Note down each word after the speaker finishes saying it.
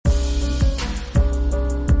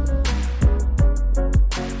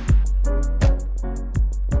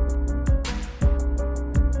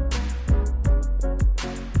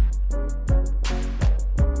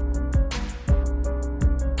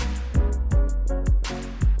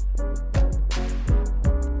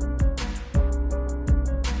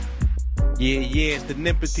Yeah, it's the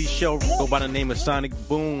Nempathy Show. Go by the name of Sonic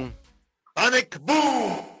Boom. Sonic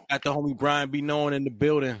Boom! Got the homie Brian B. Known in the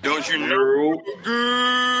building. Don't you know?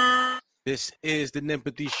 This is the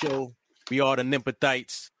Nempathy Show. We are the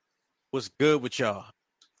Nempathites. What's good with y'all?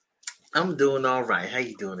 I'm doing all right. How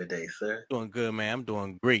you doing today, sir? Doing good, man. I'm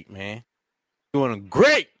doing great, man. Doing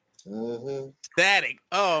great. Mm-hmm. Static.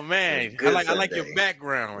 Oh man, I like your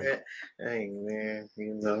background. Right? Hey man,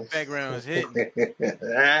 you know, Background is hitting.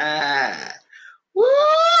 Woo!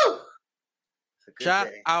 Shout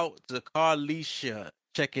out to Carlisha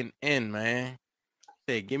checking in, man.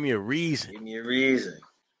 Say, give me a reason. Give me a reason.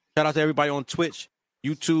 Shout out to everybody on Twitch,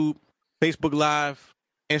 YouTube, Facebook Live,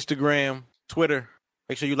 Instagram, Twitter.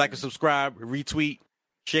 Make sure you like and subscribe, retweet,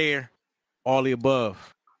 share, all the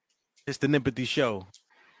above. It's the Nempathy Show.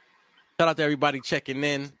 Shout out to everybody checking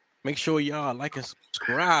in. Make sure y'all like and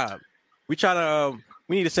subscribe. We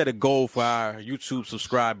need to set a goal for our YouTube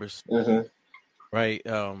subscribers, right?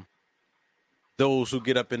 Those who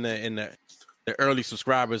get up in the early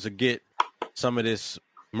subscribers will get some of this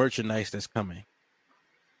merchandise that's coming.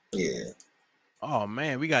 Yeah. Oh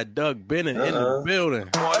man, we got Doug Bennett in the building.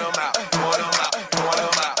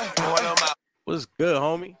 What's good,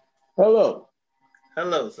 homie? Hello.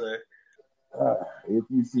 Hello, sir. If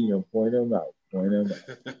you see him, point him out. Point him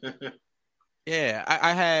out. Yeah,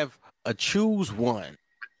 I have a choose one.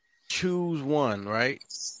 Choose one, right?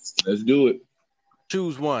 Let's do it.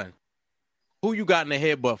 Choose one. Who you got in the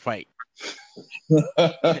headbutt fight? You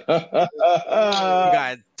got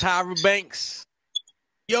Tyra Banks.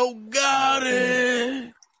 Yo, got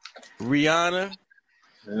it. Rihanna.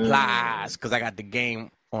 Plies, because I got the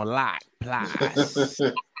game on lock. Plies.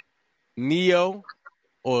 Neo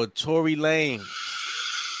or Tory Lanez?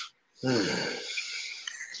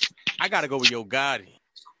 I got to go with Yo Gotti.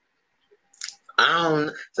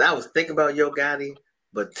 So I was thinking about Yo Gotti,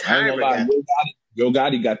 but Yo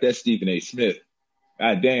Gotti got that Stephen A. Smith.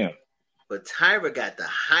 God damn. But Tyra got the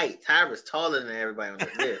height. Tyra's taller than everybody on the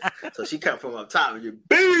list. So she come from up top and you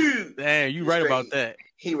boom. Damn, you right about that.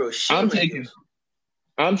 Hero I'm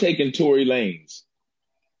taking Tory Lanez.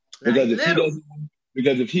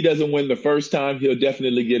 Because if he doesn't win the first time, he'll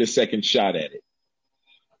definitely get a second shot at it.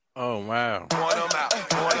 Oh wow.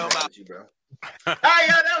 You, bro. All right,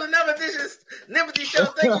 y'all, that was another edition of Nempathy Show.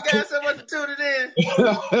 Thank you guys so much for tuning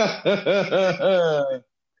in.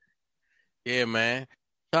 Yeah, man.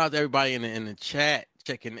 Shout out to everybody in the chat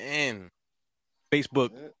checking in.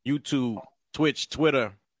 Facebook, YouTube, Twitch,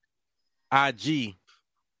 Twitter, IG.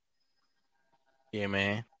 Yeah,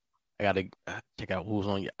 man. I gotta check out who's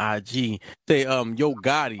on your IG. Say, Yo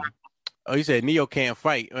Gotti. Oh, he said Neo can't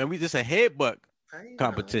fight. Man, we just a headbutt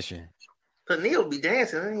competition. But Neo be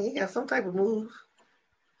dancing. He got some type of move.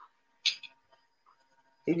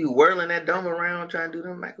 He be whirling that dome around trying to do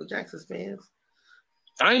them Michael Jackson spins.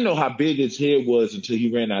 I didn't know how big his head was until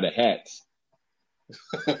he ran out of hats.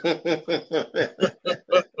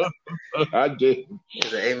 I did. He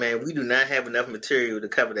said, hey, man, we do not have enough material to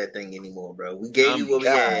cover that thing anymore, bro. We gave you what we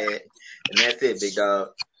had, and that's it, big dog.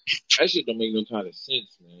 That shit don't make no kind of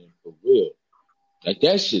sense, man, for real. Like,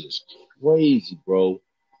 that shit is crazy, bro.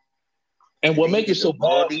 And what makes it so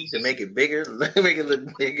bad to make it bigger, make it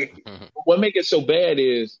look bigger. What makes it so bad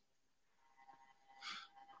is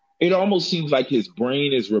it almost seems like his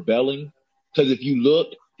brain is rebelling. Because if you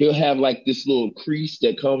look, he'll have like this little crease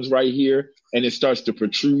that comes right here and it starts to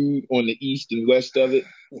protrude on the east and west of it.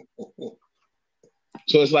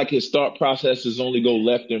 So it's like his thought processes only go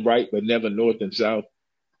left and right, but never north and south.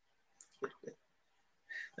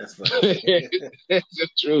 That's funny. That's the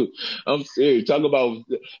truth. I'm serious. Talk about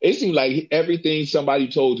it seemed like everything somebody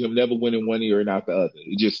told him never went in one ear and out the other.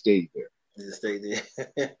 It just stayed there. It just stayed there.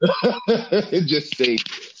 It just stayed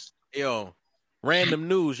there. Yo, random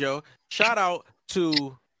news, yo. Shout out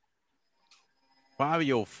to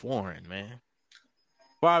Fabio Foreign, man.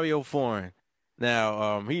 Fabio Foreign.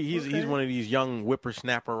 Now, he's one of these young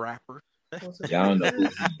whippersnapper rappers. Y'all know.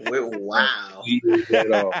 Wow.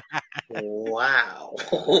 Wow.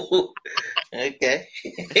 Okay.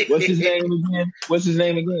 What's his name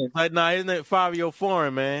again? Like, nah, isn't it Fabio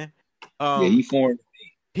Foreign, man? Yeah, he foreign.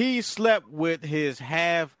 He slept with his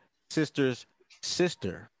half sister's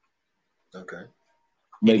sister. Okay.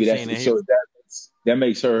 Maybe that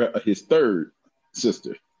makes her his third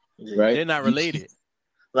sister, right? They're not related.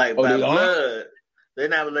 Like by blood. They're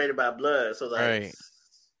not related by blood. So like, right.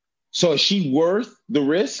 So is she worth the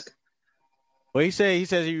risk? Well, he says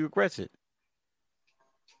he regrets it.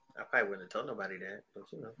 I probably wouldn't have told nobody that, but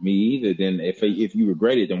you know. Me either. Then if you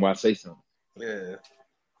regret it, then why say something? Yeah.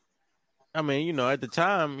 I mean, at the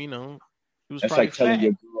time, it was that's probably like telling fat.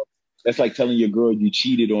 your girl. That's like telling your girl you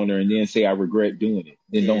cheated on her and then say I regret doing it.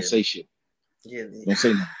 Then don't say shit. Yeah. Don't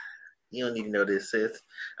say nothing. You don't need to know this, sis.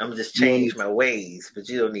 I'm just You don't change my ways, but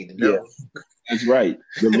you don't need to know. Yeah, that's right.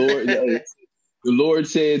 The Lord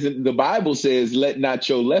says, the Bible says, let not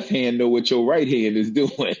your left hand know what your right hand is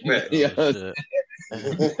doing. Right. You know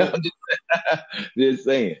I'm just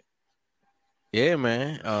saying. Yeah,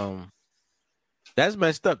 man. That's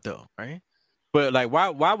messed up though, right? But like,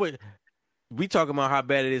 why would we talking about how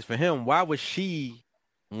bad it is for him? Why would she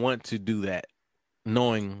want to do that,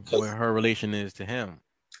 knowing where her relation is to him?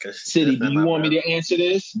 City, do you want me to answer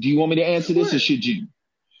this? Do you want me to answer this, or should you?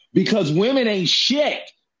 Because women ain't shit.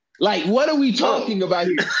 Like, what are we talking about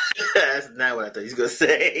here? That's not what I thought he was gonna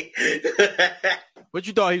say. What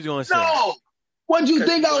you thought he was gonna say? No. What do you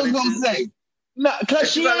think I was gonna say? No,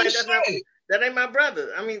 because she ain't shit. That ain't my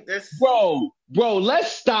brother. I mean, that's bro.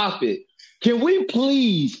 Let's stop it. Can we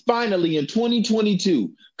please finally in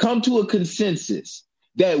 2022 come to a consensus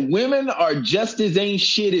that women are just as ain't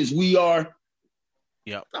shit as we are?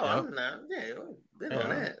 Yep. Oh, I'm not. Yeah, been on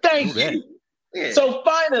that. Thank you. Yeah. So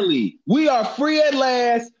finally, we are free at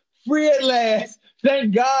last. Free at last.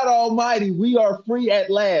 Thank God Almighty, we are free at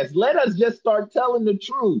last. Let us just start telling the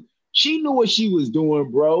truth. She knew what she was doing,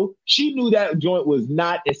 bro. She knew that joint was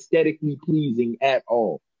not aesthetically pleasing at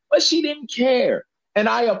all. But she didn't care. And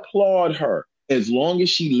I applaud her as long as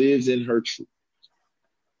she lives in her truth.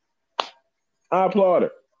 I applaud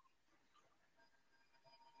her.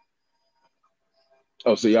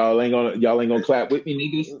 Oh, so y'all ain't gonna clap with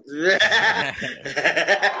me, niggas?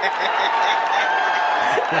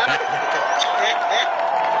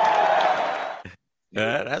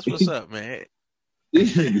 That's what's up, man.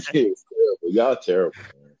 These niggas here is terrible. Y'all terrible,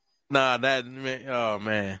 man. Nah, that man. Oh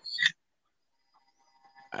man.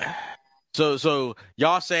 So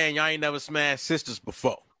y'all saying y'all ain't never smashed sisters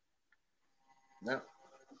before?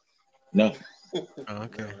 No.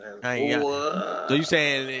 Okay. So you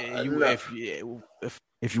saying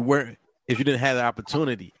if you didn't have the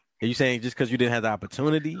opportunity? Are you saying just because you didn't have the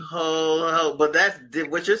opportunity? Oh, but that's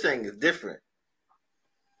what you're saying is different.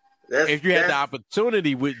 If you had the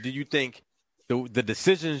opportunity, do you think the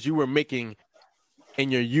decisions you were making in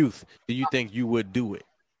your youth, do you think you would do it?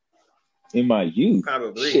 In my youth?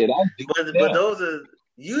 Probably. Shit, but those are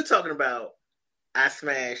you talking about I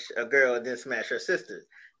smashed a girl and then smashed her sister.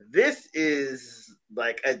 This is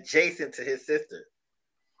like adjacent to his sister.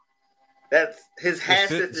 That's his half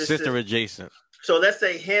sister adjacent. So let's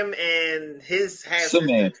say him and his half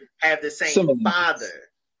sister have the same father.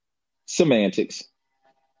 Semantics.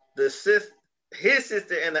 His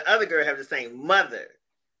sister and the other girl have the same mother.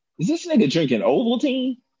 Is this nigga drinking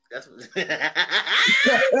Ovaltine? That's what this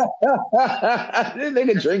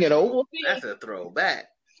nigga drinking Ovaltine? That's a throwback.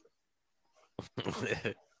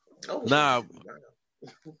 Nah.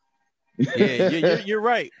 Yeah, you're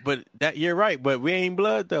right, but you're right, but we ain't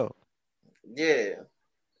blood though. Yeah,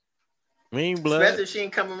 we ain't blood. Especially if she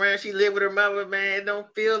ain't come around, she live with her mother. Man, it don't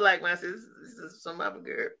feel like my sister. This is some other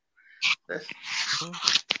girl.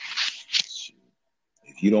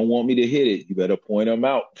 If you don't want me to hit it, you better point them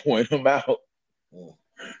out. Point them out.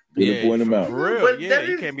 Yeah, point them out. For real. But yeah,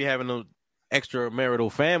 you can't be having those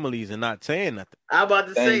extramarital families and not saying nothing. I'm about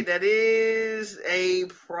to say that is a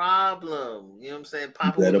problem. You know what I'm saying?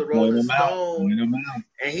 Papa was a Rolling Stone,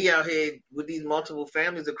 and he out here with these multiple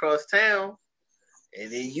families across town.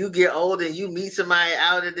 And then you get old and you meet somebody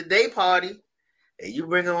out at the day party, and you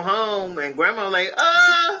bring them home, and grandma like,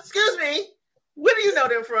 excuse me, where do you know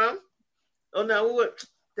them from? Oh no, what?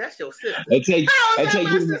 That's your sister. I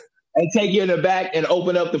take you in the back and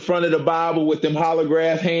open up the front of the Bible with them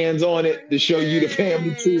holograph hands on it to show you the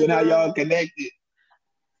family tree and how y'all connected.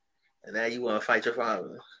 And now you want to fight your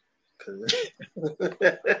father because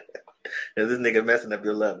this nigga messing up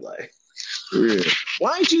your love life. Yeah.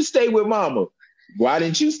 Why didn't you stay with mama? Why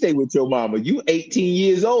didn't you stay with your mama? You 18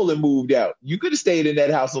 years old and moved out. You could have stayed in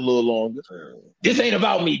that house a little longer. This ain't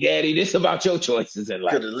about me, daddy. This is about your choices in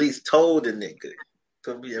life. Could at least told the nigga.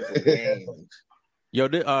 Could be up in Yo,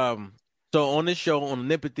 so on this show, on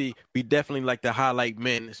Nempathy, we definitely like to highlight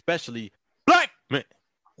men, especially black men.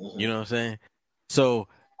 Mm-hmm. You know what I'm saying? So,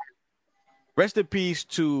 rest in peace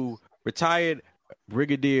to retired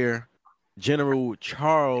Brigadier General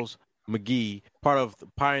Charles McGee, part of the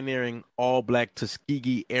pioneering all-black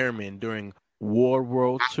Tuskegee Airmen during World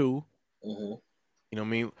War II. Mm-hmm. You know what I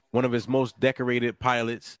mean? One of his most decorated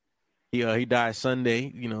pilots. He died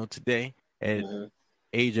Sunday, today, at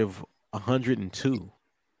age of 102.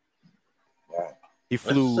 Wow. He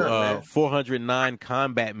flew 409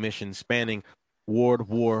 combat missions spanning World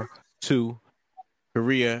War II,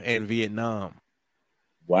 Korea, and Vietnam.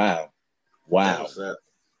 Wow.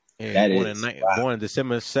 And born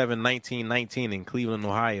December 7, 1919 in Cleveland,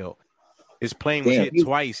 Ohio. His plane was hit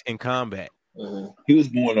twice in combat. Mm-hmm. He was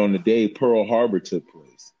born on the day Pearl Harbor took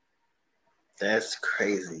place. That's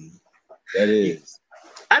crazy. That is.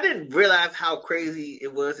 I didn't realize how crazy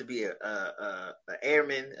it was to be a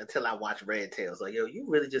airman until I watched Red Tails. Like, yo, you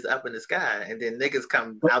really just up in the sky, and then niggas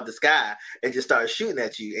come out the sky and just start shooting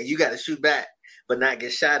at you, and you got to shoot back, but not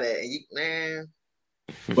get shot at. And you, man.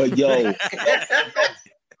 But yo,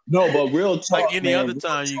 no, but real talk, like any other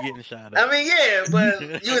time you getting shot at. I mean, yeah, but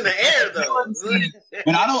you in the air though.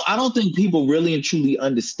 But I don't think people really and truly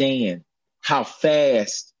understand how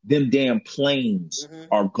fast them damn planes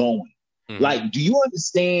are going. Mm-hmm. Like, do you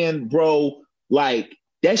understand, bro? Like,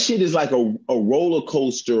 that shit is like a roller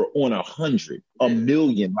coaster on 100, a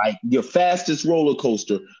million. Like, your fastest roller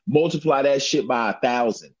coaster, multiply that shit by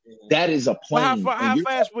 1,000. That is a plane. Well, how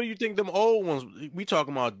fast do you think them old ones? We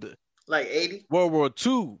talking about like 80? World War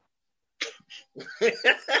II.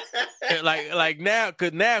 like now,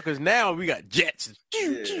 cause now we got jets.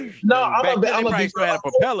 No, I'm probably still had a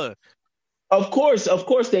propeller. Of course,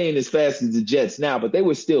 they ain't as fast as the jets now, but they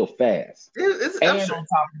were still fast.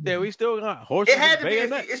 Yeah, we still got horses.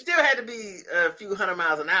 It still had to be a few 100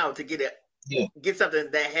 miles an hour to get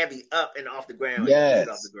something that heavy up and off the ground. Yes. And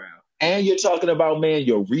off the ground. And you're talking about, man,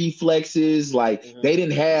 your reflexes. Like, they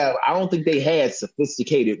didn't have. I don't think they had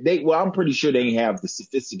sophisticated. I'm pretty sure they didn't have the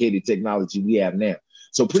sophisticated technology we have now.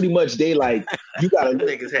 So pretty much they like, you gotta.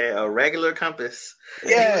 Niggas had a regular compass.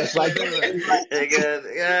 Yes, like nigga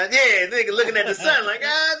looking at the sun like,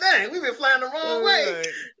 God dang, we've been flying the wrong way.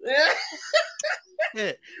 Yeah.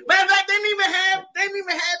 Matter of fact, they didn't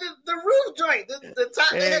even have the roof joint. The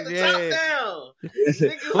top, they had the top down.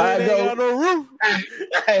 How I go? No roof.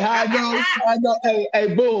 Hey, how I go?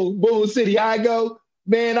 Hey, boom, city. How I go?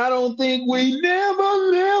 Man, I don't think we never.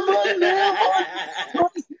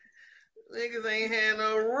 Niggas ain't had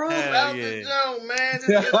no roof out the joint, man.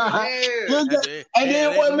 And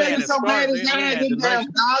then what made it so bad is they had them damn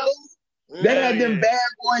goggles. They had them bad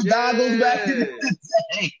boy goggles back in the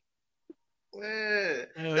day. Yeah.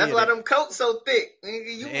 That's why them coats so thick.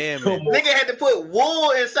 Nigga had to put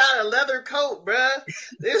wool inside a leather coat, bruh.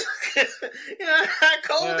 You know how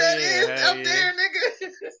cold that is up there,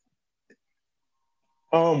 nigga?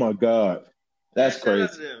 Oh my God. That's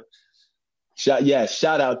crazy.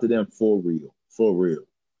 Shout out to them for real.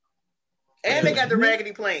 And they got the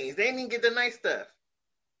raggedy planes. They didn't even get the nice stuff.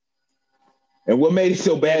 And what made it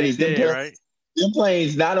so bad is them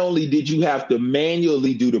planes, not only did you have to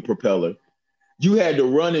manually do the propeller, you had to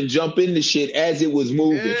run and jump in the shit as it was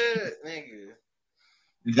moving. Nigga.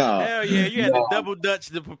 No. Hell yeah, you had to double dutch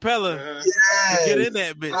the propeller to get in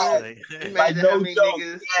that bitch. Imagine how many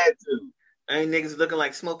niggas ain't niggas looking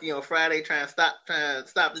like Smokey on Friday trying to stop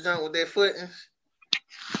the joint with their foot.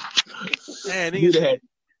 Man, niggas,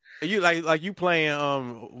 you like you playing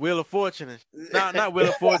Wheel of Fortune? Not Wheel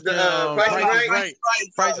of Fortune.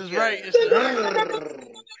 Price is Right.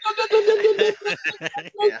 Hop in there.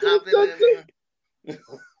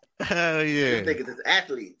 Hell yeah! You think it's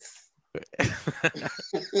athletes?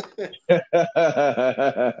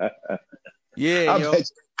 Yeah, I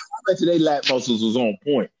bet you they lat muscles was on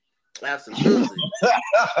point. Absolutely.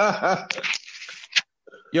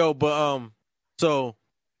 Yo, but so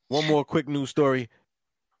one more quick news story.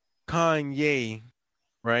 Kanye,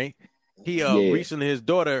 right? He recently, his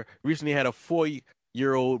daughter recently had a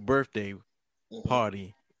 4-year-old birthday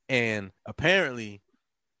party, and apparently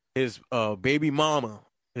his baby mama,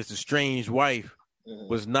 his estranged wife,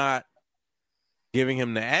 was not giving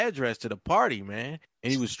him the address to the party, man,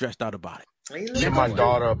 and he was stressed out about it. Give my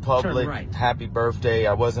daughter a public happy birthday.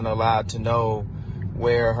 I wasn't allowed to know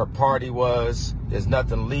where her party was. There's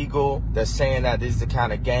nothing legal. They're saying that these are the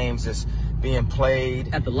kind of games that's being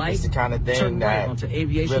played. At the light, it's the kind of thing that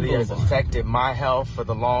really has affected my health for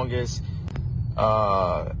the longest.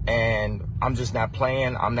 And I'm just not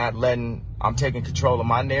playing. I'm taking control of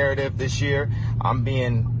my narrative this year. I'm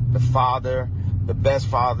being the father, the best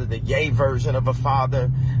father, the yay version of a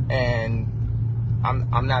father. And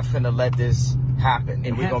I'm not finna let this happen.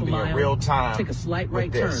 And we're gonna be in real time. Take a slight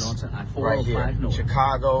right turn onto I-405 right here. North.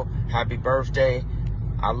 Chicago, happy birthday.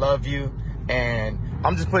 I love you. And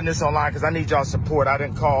I'm just putting this online because I need y'all support. I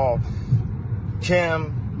didn't call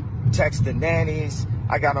Kim, text the nannies.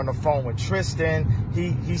 I got on the phone with Tristan.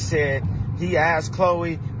 He said, he asked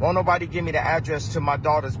Chloe, won't nobody give me the address to my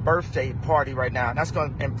daughter's birthday party right now? And that's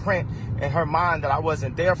going to imprint in her mind that I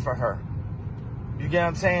wasn't there for her. You get what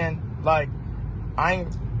I'm saying? Like, I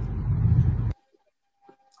ain't.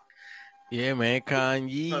 Yeah, man,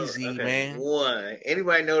 Kanye, man. One.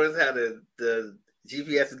 Anybody notice how the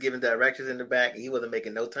GPS is giving directions in the back, and he wasn't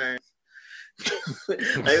making no turns. Like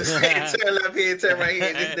saying, turn left here, turn right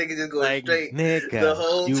here. This nigga just going like, straight nigga, the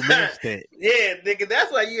whole you time. Missed it. Yeah, nigga,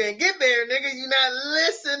 that's why you ain't get there, nigga. You not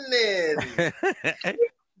listening.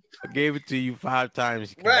 I gave it to you 5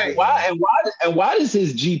 times. Right. Why does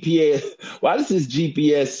his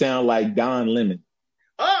GPS sound like Don Lemon?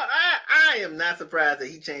 Oh, I am not surprised that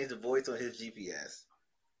he changed the voice on his GPS.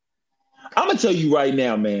 I'm gonna tell you right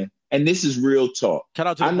now, man, and this is real talk. Shout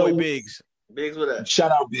out to the boy Biggs. Biggs, what up?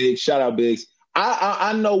 Shout out Biggs.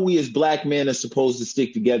 I know we as black men are supposed to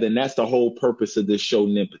stick together, and that's the whole purpose of this show,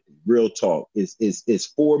 Nempathy. Real talk. It's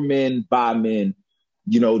for men, by men,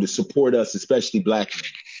 to support us, especially black men.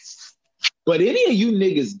 But any of you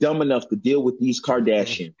niggas dumb enough to deal with these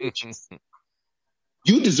Kardashian bitches,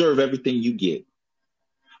 you deserve everything you get.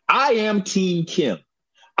 I am Team Kim.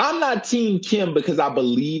 I'm not Team Kim because I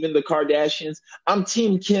believe in the Kardashians. I'm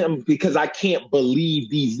Team Kim because I can't believe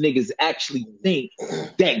these niggas actually think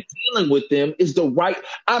that dealing with them is the right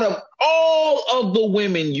out of all of the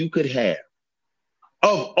women you could have.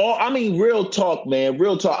 Real talk, man.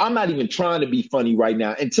 Real talk. I'm not even trying to be funny right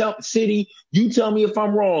now. And City, you tell me if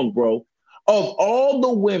I'm wrong, bro. Of all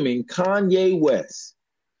the women Kanye West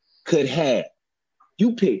could have,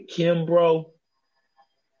 you pick Kim, bro.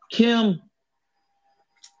 Kim.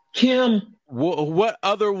 What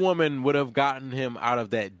other woman would have gotten him out of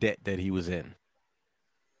that debt that he was in?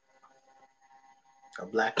 A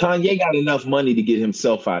black Kanye got enough money to get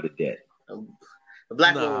himself out of debt. A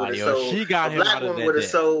black woman would have sold. She got him out of that debt.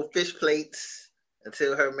 Sold fish plates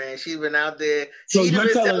until her man. She'd been out there. She'd have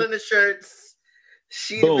been selling the shirts.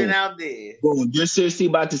 She'd have been out there. Boom! You're seriously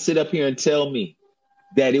about to sit up here and tell me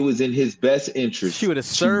that it was in his best interest. She would have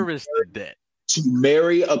serviced the debt. To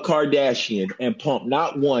marry a Kardashian and pump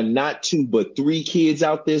not 1, not 2, but 3 kids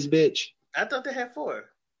out this bitch? I thought they had 4.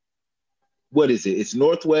 What is it? It's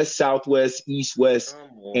Northwest, Southwest, East, West,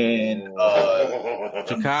 and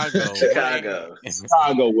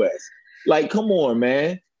Chicago West. Like, come on,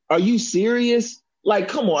 man. Are you serious? Like,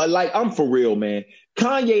 come on. Like, I'm for real, man.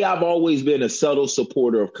 Kanye, I've always been a subtle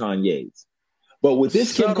supporter of Kanye's. But with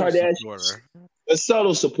this Kim Kardashian, a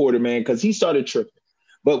subtle supporter, man, because he started tripping.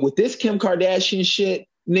 But with this Kim Kardashian shit,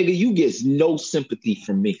 nigga, you get no sympathy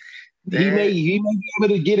from me. He may be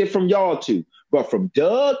able to get it from y'all too, but from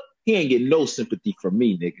Doug, he ain't getting no sympathy from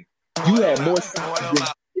me, nigga.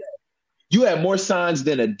 You had more signs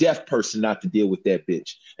than a deaf person not to deal with that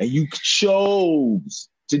bitch, and you chose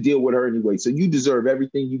to deal with her anyway. So you deserve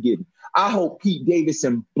everything you get. I hope Pete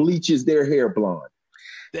Davidson bleaches their hair blonde.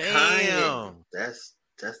 Damn, that's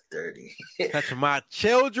dirty. That's my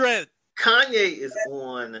children. Kanye is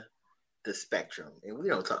on the spectrum, and we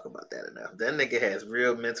don't talk about that enough. That nigga has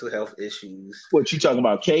real mental health issues. What, you talking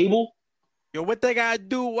about, Cable? Yo, what they gotta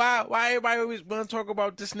do? Why everybody always want to talk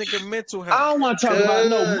about this nigga mental health? I don't want to talk about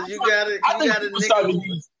no.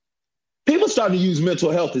 People started to use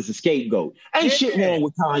mental health as a scapegoat. Ain't shit wrong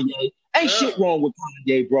with Kanye. Shit wrong with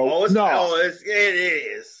Kanye, bro. It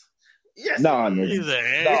is. Yes, yes,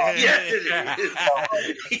 it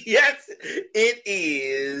is. Yes, it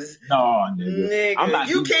is. No, nigga.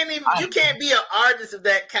 You can't be an artist of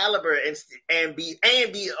that caliber and be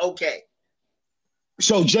okay.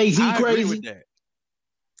 So Jay-Z crazy?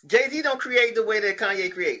 Jay-Z don't create the way that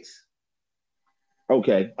Kanye creates.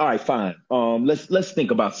 Okay, all right, fine. Let's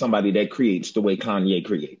think about somebody that creates the way Kanye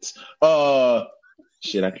creates.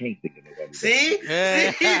 Shit, I can't think of nobody. See?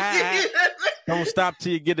 Don't stop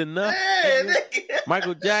till you get enough.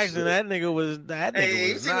 Michael Jackson, that nigga was.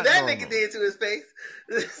 You see what that nigga did to his face?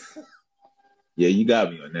 Yeah, you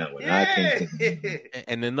got me on that one. Yeah. I can't think of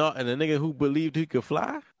and the nigga who believed he could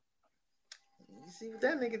fly. You see what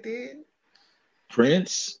that nigga did?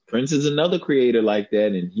 Prince is another creator like that,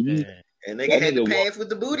 and he and nigga had the pants with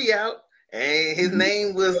the booty out, and his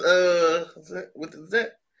name was what is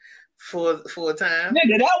that? For a time.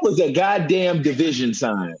 Nigga, that was a goddamn division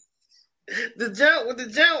sign. The jump.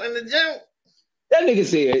 That nigga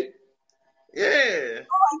said. Yeah.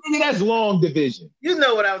 Oh, nigga, that's long division. You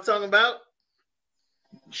know what I was talking about.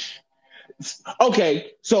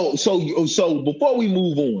 Okay, so before we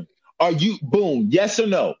move on, are you, Boom, yes or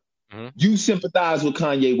no? Mm-hmm. You sympathize with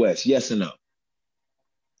Kanye West, yes or no?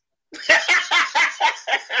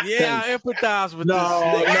 Yeah, I empathize with this. No.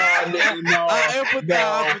 I empathize with this.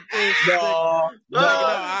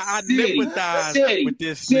 I empathize with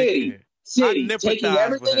this. City. Taking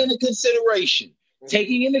everything into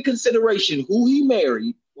consideration who he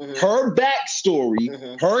married, her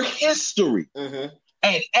backstory, her history,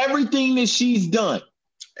 and everything that she's done.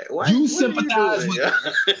 You sympathize with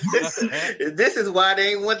This is why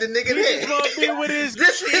they ain't want the nigga there. He's gonna be with his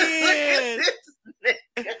kid.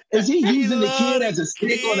 is he using the kid as a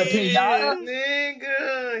stick on a pinata?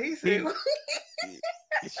 Nigga, he said,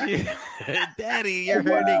 Daddy, you're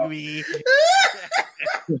hurting me.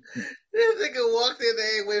 This nigga walked in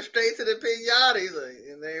there and went straight to the pinata. He's like,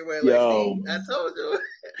 and everybody Yo. like, see, I told you.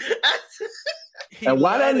 And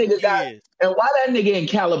why that nigga in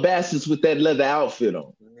Calabasas with that leather outfit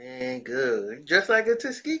on? Man, good. Just like a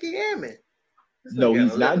Tuskegee Airman. No,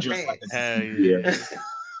 he's not dressed like a Tuskegee Airman.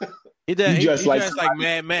 He dressed like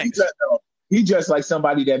Mad Max. He dressed like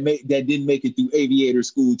somebody that didn't make it through aviator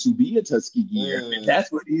school to be a Tuskegee Airman.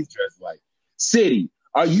 That's what he's dressed like. City,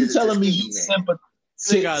 are you telling me you sympathize?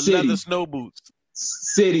 He got leather snow boots.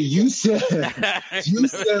 City, you sympathize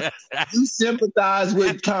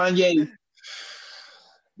with Kanye,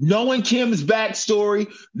 knowing Kim's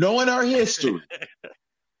backstory, knowing her history.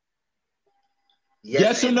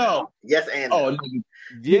 Yes or no? Yes and no. Oh,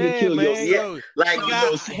 nigga man. Like he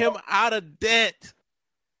got him out of debt.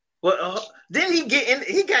 Well, then he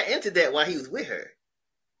got into that while he was with her.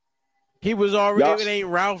 He was already. It ain't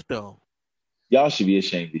Ralph though. Y'all should be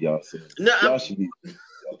ashamed of yourselves. No, y'all should be.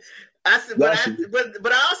 But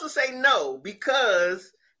I also say no,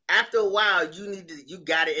 because after a while you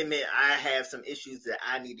gotta admit I have some issues that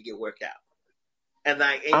I need to get worked out, and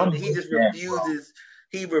he just refuses.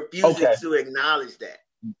 He refuses to acknowledge that.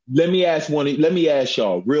 Let me ask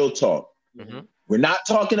y'all, real talk. Mm-hmm. We're not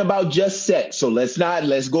talking about just sex, so let's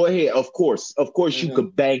go ahead. Of course, you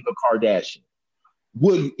could bang a Kardashian.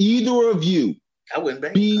 Would either of you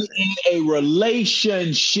be in a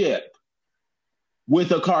relationship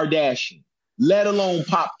with a Kardashian, let alone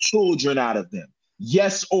pop children out of them?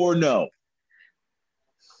 Yes or no?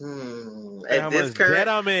 At this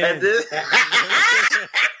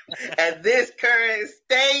current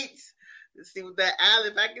state, let's see what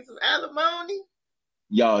if I get some alimony.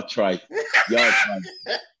 Y'all try. Yes.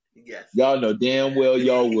 Y'all know damn well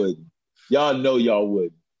y'all wouldn't. Y'all know y'all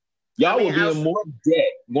wouldn't. Y'all will be in more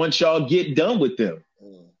debt once y'all get done with them.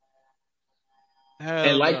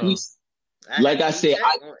 And like I said,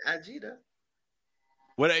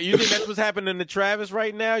 what you think that's what's happening to Travis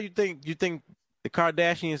right now? You think the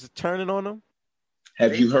Kardashians are turning on him?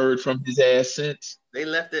 Have you heard from his ass since? They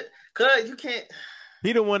left it. Cause you can't.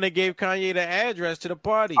 He the one that gave Kanye the address to the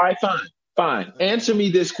party. All right, fine. Answer me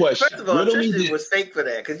this question. First of all, Tristan was fake for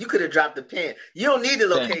that because you could have dropped the pin. You don't need the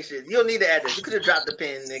location. You don't need the address. You could have dropped the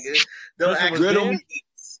pin, nigga.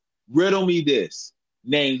 Riddle me this.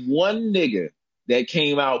 Name one nigga that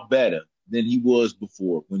came out better than he was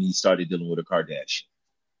before when he started dealing with a Kardashian.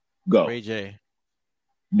 Go. Ray J.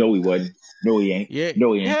 No, he wasn't. No, he ain't. Yeah.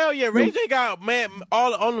 No, he ain't. Hell yeah. Ray J got,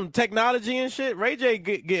 all on them technology and shit. Ray J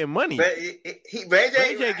getting money. Ray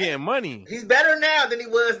J getting money. He's better now than he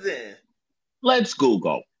was then. Let's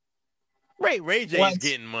Google. Ray J's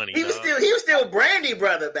getting money. He was still Brandy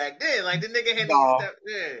brother back then. Like the nigga had stuff.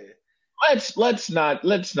 Yeah.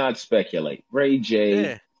 Let's not speculate. Ray J.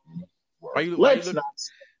 Yeah. Why you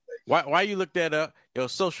look that up? Yo,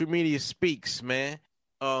 social media speaks, man.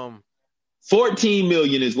 14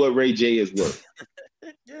 million is what Ray J is worth.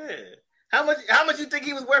 Yeah. How much you think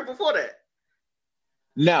he was worth before that?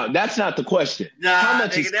 No, that's not the question. Nah, how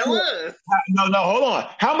much is that was? No, hold on.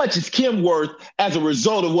 How much is Kim worth as a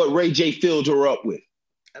result of what Ray J filled her up with?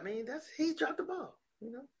 I mean, he dropped the ball,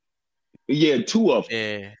 you know. Yeah, two of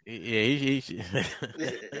them. Yeah, he should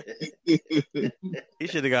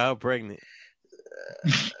have got her pregnant.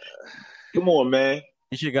 Come on, man.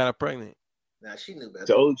 He should have got her pregnant. Nah, she knew better.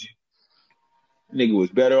 Told you. Nigga was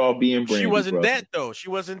better off being Brandy. She wasn't that though. She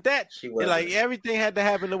wasn't that. She wasn't. Like everything had to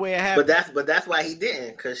happen the way it happened. But that's why he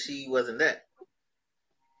didn't, because she wasn't that.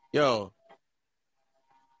 Yo.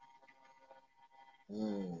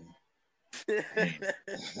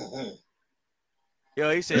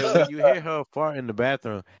 Yo, he said when you hear her fart in the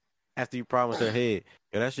bathroom after you promised her head.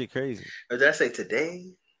 Yo, that shit crazy. Or did I say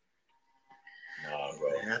today? Nah, bro.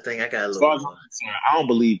 Man, I think I got a little. I don't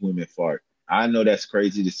believe women fart. I know that's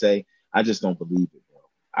crazy to say. I just don't believe it, bro.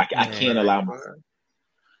 I can't allow myself.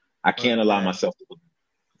 I can't allow myself to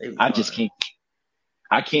believe. I just can't.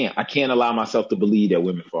 I can't allow myself to believe that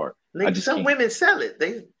women fart. Some women sell it.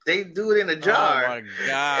 They do it in a jar. Oh my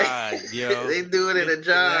god, yo! They do it in a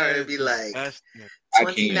jar and be like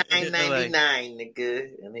 $29.99, nigga.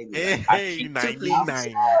 And they be like, hey,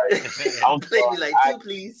 $99. They be like, two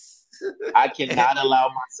please. I cannot allow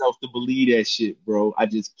myself to believe that shit, bro. I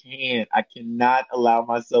just can't. I cannot allow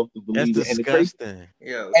myself to believe it. That's disgusting.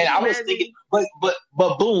 And I was thinking, but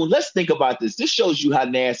boom, let's think about this. This shows you how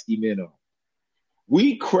nasty men are.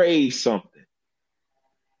 We crave something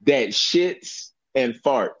that shits and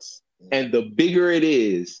farts, and the bigger it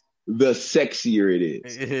is, the sexier it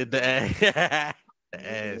is.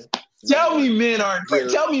 ass. Tell me men aren't.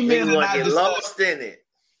 Tell me men are not get lost in it.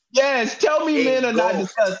 Yes, tell me men are not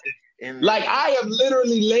disgusting. Like I have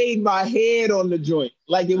literally laid my head on the joint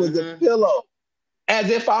like it was a pillow, as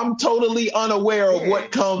if I'm totally unaware of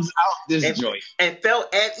what comes out this joint, and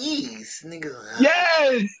felt at ease, nigga.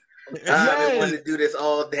 Yes. I've been wanting to do this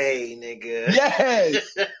all day, nigga.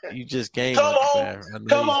 Yes. You just came. Come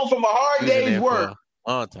home from a hard day's work.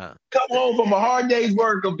 On time. Come home from a hard day's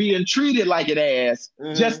work of being treated like an ass,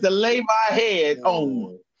 just to lay my head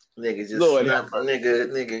on. Nigga, just Lord,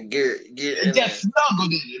 nigga, get just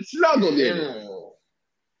snuggled in it.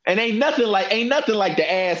 And ain't nothing like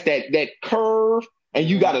the ass that curve and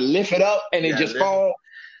you gotta lift it up and it just fall.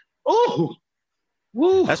 Ooh.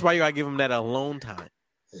 Woo. That's why you gotta give him that alone time.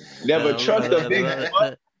 Never trust a big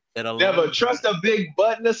butt. Never trust a big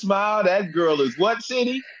butt and a smile. That girl is what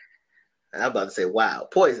city? I'm about to say wow.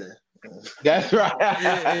 Poison. That's right.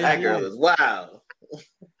 That girl is wild.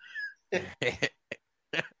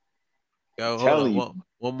 Yo, hold on.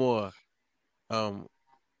 One more.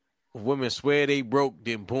 Women swear they broke,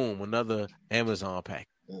 then boom, another Amazon pack.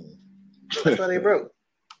 That's why they broke.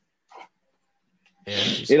 Yeah,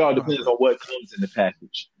 it all depends on what comes in the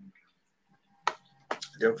package.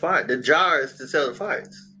 The jars to sell the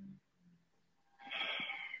farts.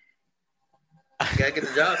 You gotta get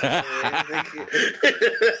the jars.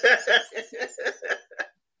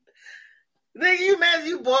 Nigga, you imagine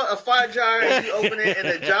you bought a fart jar and you open it and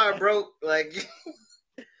the jar broke? Like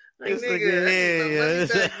nigga,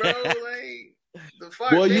 back, bro. Like, the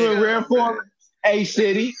fart. Boy, you in rare form. Hey,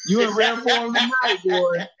 City, you in rare form tonight,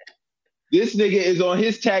 boy. This nigga is on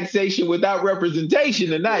his taxation without representation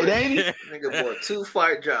tonight, ain't he? Nigga bought 2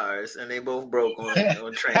 fart jars and they both broke on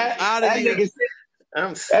trains.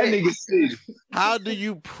 I'm sick. That nigga sick. How do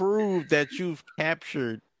you prove that you've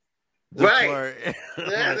captured the fart?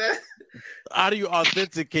 How do you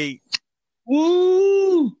authenticate?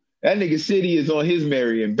 Woo! That nigga City is on his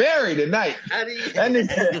Marion Barry tonight. How do you...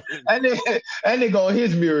 that nigga on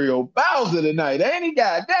his Muriel Bowser tonight, ain't he?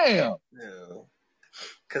 Goddamn. No.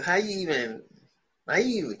 Cause how you even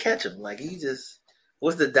catch him? Like he just,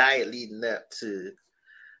 what's the diet leading up to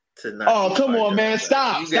not? Oh, come on, man!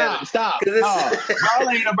 Stop! Y'all ain't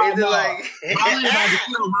about to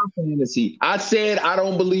kill my fantasy. I said I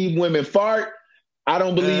don't believe women fart. I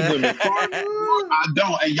don't believe women fart. I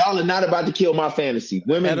don't, and y'all are not about to kill my fantasy.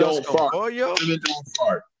 Women don't fart. Women don't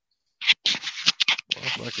fart.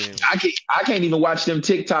 I can't even watch them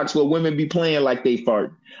TikToks where women be playing like they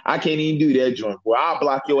fart. I can't even do that joint. Boy, I'll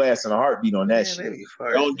block your ass in a heartbeat on that shit.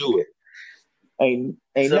 Don't do it. Ain't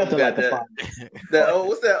nothing like the fart.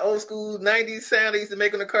 What's that old school 90s sound they used to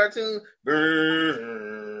make on the cartoon?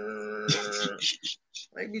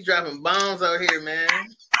 They be dropping bombs out here, man.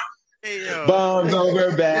 Hey, yo. Bombs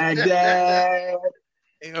over Baghdad.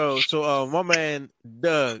 Yo, so my man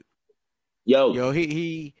Doug,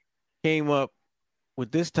 he came up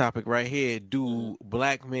with this topic right here. Do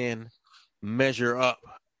black men measure up?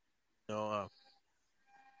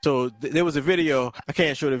 So there was a video. I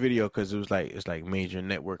can't show the video because it's like major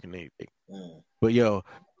network and everything. But yo,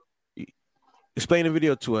 explain the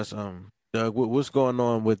video to us, Doug. What's going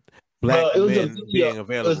on with black men being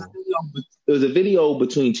available? It was a video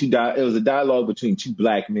between it was a dialogue between 2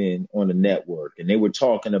 black men on the network, and they were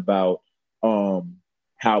talking about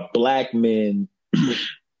how black men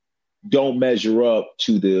don't measure up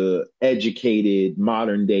to the educated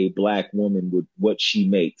modern day black woman with what she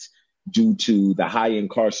makes due to the high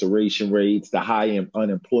incarceration rates, the high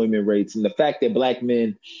unemployment rates, and the fact that black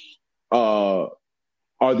men are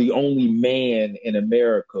the only man in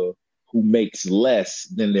America who makes less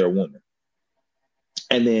than their woman.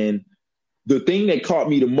 And then the thing that caught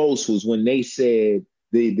me the most was when they said,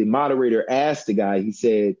 the moderator asked the guy, he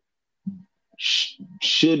said,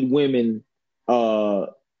 should women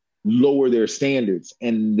lower their standards?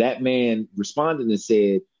 And that man responded and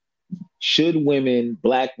said, should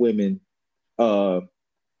black women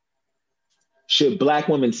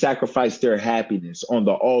sacrifice their happiness on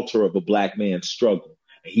the altar of a black man's struggle?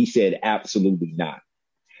 And he said, absolutely not.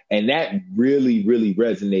 And that really, really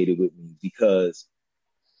resonated with me, because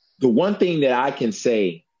the one thing that I can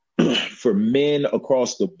say for men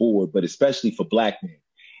across the board, but especially for black men,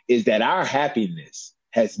 is that our happiness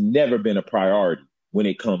has never been a priority when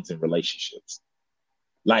it comes in relationships.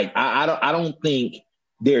 Like, I don't think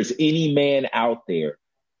there's any man out there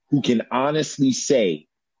who can honestly say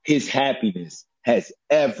his happiness has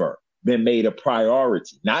ever been made a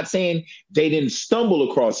priority. Not saying they didn't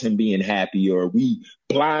stumble across him being happy or we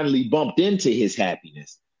blindly bumped into his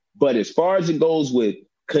happiness. But as far as it goes with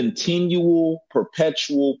continual,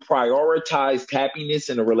 perpetual, prioritized happiness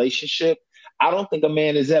in a relationship, I don't think a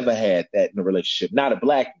man has ever had that in a relationship, not a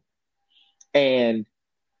black man. And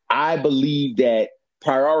I believe that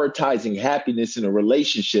prioritizing happiness in a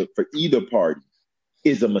relationship for either party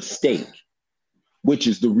is a mistake, which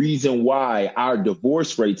is the reason why our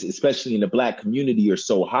divorce rates, especially in the black community, are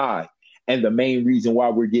so high. And the main reason why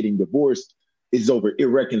we're getting divorced is over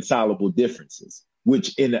irreconcilable differences,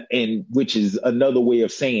 which is another way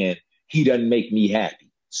of saying he doesn't make me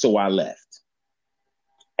happy, so I left.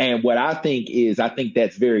 And what I think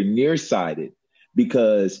that's very nearsighted,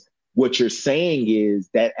 because what you're saying is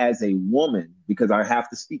that as a woman, because I have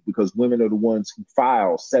to speak, because women are the ones who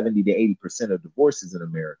file 70 to 80% of divorces in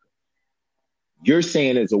America. You're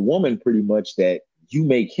saying as a woman pretty much that you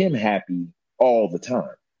make him happy all the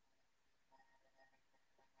time.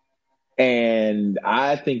 And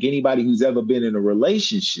I think anybody who's ever been in a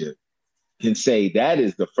relationship can say that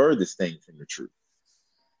is the furthest thing from the truth.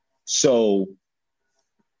 So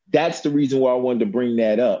that's the reason why I wanted to bring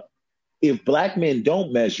that up. If black men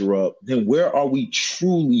don't measure up, then where are we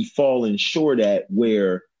truly falling short at,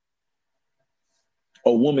 where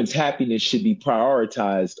a woman's happiness should be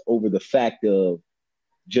prioritized over the fact of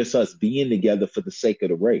just us being together for the sake of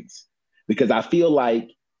the race? Because I feel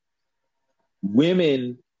like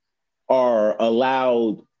women are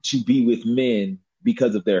allowed to be with men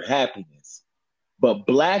because of their happiness, but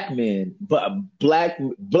black women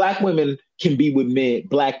can be with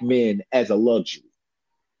black men as a luxury.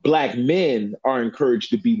 Black men are encouraged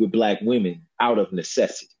to be with black women out of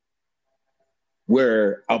necessity,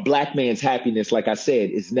 where a black man's happiness, like I said,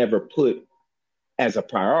 is never put as a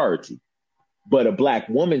priority, but a black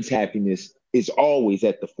woman's happiness is always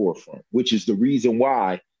at the forefront, which is the reason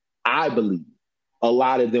why I believe a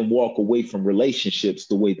lot of them walk away from relationships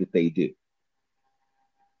the way that they do.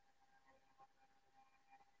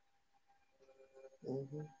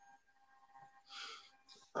 Mm-hmm.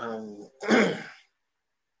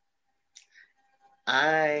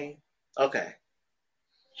 Okay.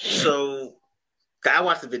 So I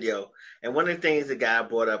watched the video, and one of the things the guy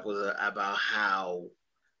brought up was about how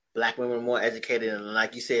black women are more educated, and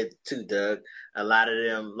like you said too, Doug, a lot of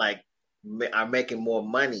them are making more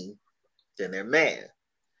money than their man.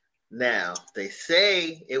 Now they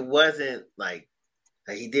say it wasn't like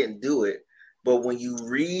he didn't do it, but when you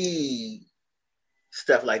read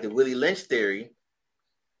stuff like the Willie Lynch theory,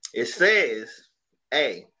 it says,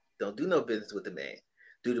 hey, don't do no business with the man.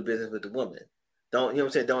 Do the business with the woman. Don't, you know what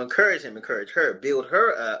I'm saying? Don't encourage him, encourage her. Build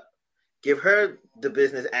her up. Give her the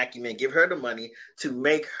business acumen. Give her the money to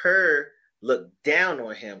make her look down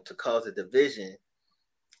on him, to cause a division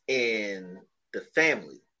in the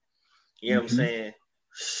family. You know what I'm saying?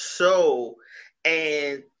 So,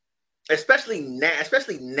 and especially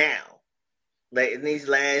now, like in these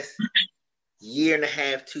last year and a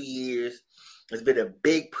half, 2 years, there's been a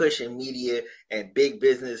big push in media and big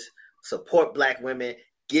business, support black women,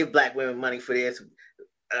 give black women money for this,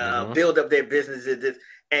 build up their businesses.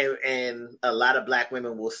 And a lot of black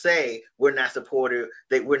women will say, we're not supported,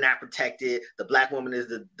 that we're not protected, the black woman is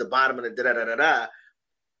the bottom of the da-da-da-da-da.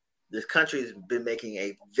 This country has been making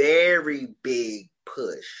a very big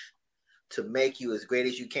push to make you as great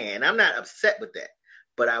as you can. And I'm not upset with that.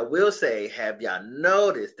 But I will say, have y'all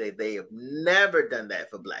noticed that they have never done that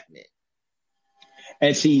for black men?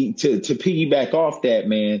 And see, to piggyback off that,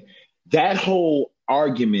 man, that whole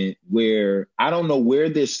argument where I don't know where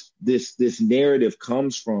this narrative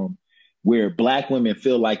comes from, where black women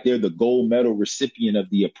feel like they're the gold medal recipient of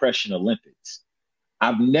the oppression Olympics.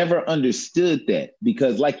 I've never understood that,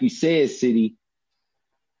 because like you said, City,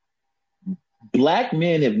 black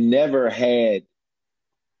men have never had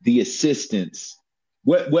the assistance,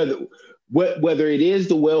 whether it is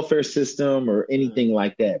the welfare system or anything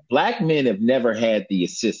like that. Black men have never had the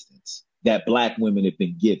assistance that black women have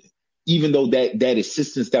been given, even though that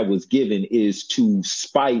assistance that was given is to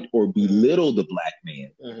spite or belittle the black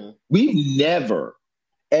man. We've never,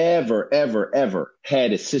 ever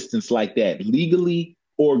had assistance like that, legally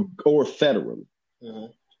or federally.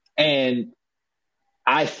 And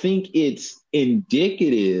I think it's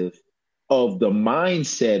indicative of the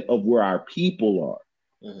mindset of where our people are,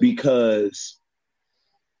 because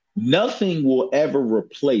nothing will ever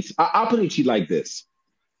replace. I'll put it to you like this.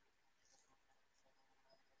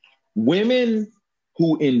 Women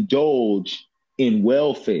who indulge in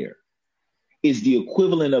welfare is the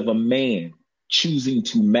equivalent of a man choosing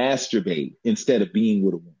to masturbate instead of being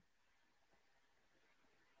with a woman.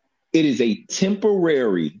 It is a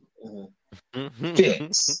temporary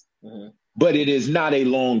fix, but it is not a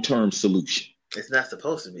long-term solution. It's not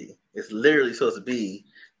supposed to be. It's literally supposed to be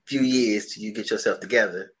a few years till you get yourself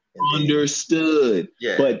together. Understood.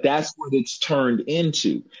 Yeah. But that's what it's turned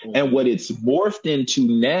into. And what it's morphed into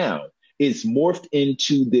now, it's morphed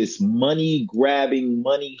into this money-grabbing,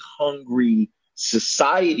 money-hungry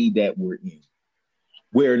society that we're in,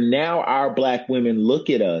 where now our Black women look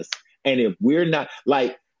at us, and if we're not,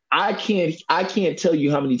 like, I can't tell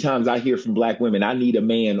you how many times I hear from Black women, I need a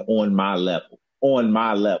man on my level, on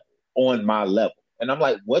my level, on my level. And I'm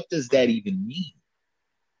like, what does that even mean?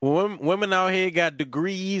 Women out here got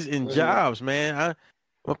degrees and jobs, man. I'm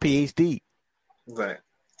a PhD. Right.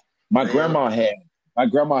 My grandma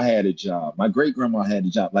had a job. My great grandma had a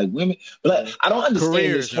job. Like women, but I don't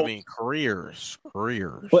understand careers.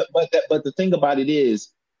 But the thing about it is,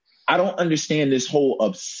 I don't understand this whole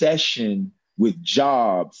obsession with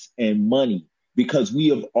jobs and money, because we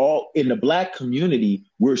have all, in the Black community,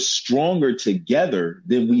 we're stronger together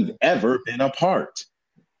than we've ever been apart.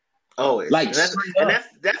 Always. Like, that's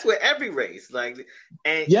with every race. Like,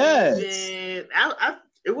 and yes,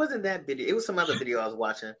 it wasn't that video. It was some other video I was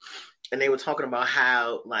watching, and they were talking about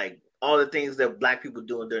how, like, all the things that Black people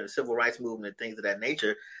doing during the civil rights movement and things of that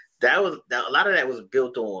nature. A lot of that was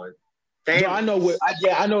built on families. No, I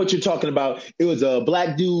know what you're talking about. It was a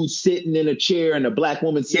Black dude sitting in a chair and a Black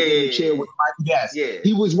woman sitting in a chair with Michael. Yes,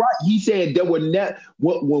 he was right. He said there were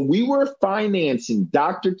when we were financing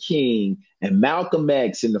Dr. King and Malcolm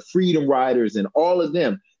X and the Freedom Riders and all of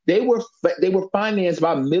them, they were financed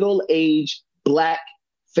by middle-aged Black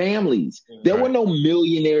families. There were no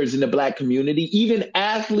millionaires in the Black community. Even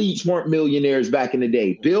athletes weren't millionaires back in the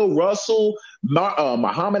day. Bill Russell,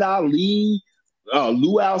 Muhammad Ali,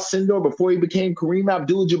 Lou Alcindor before he became Kareem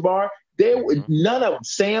Abdul-Jabbar. None of them.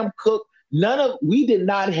 Sam Cooke. We did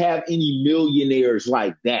not have any millionaires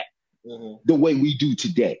like that the way we do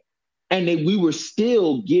today. And we were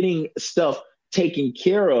still getting stuff taken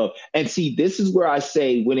care of. And see, this is where I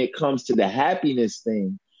say, when it comes to the happiness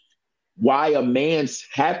thing, why a man's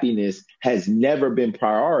happiness has never been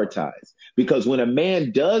prioritized. Because when a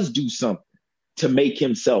man does do something to make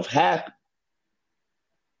himself happy,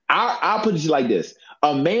 I'll put it like this.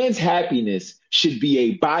 A man's happiness should be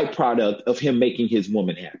a byproduct of him making his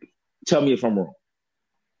woman happy. Tell me if I'm wrong.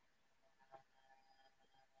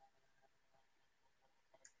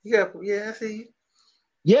 Yeah, I see.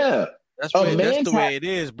 Yeah, that's the way it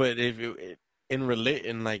is. But if you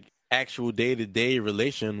in like actual day-to-day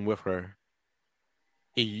relation with her,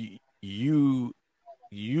 you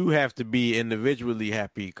have to be individually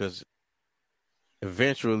happy, because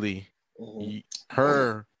eventually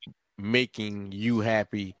her making you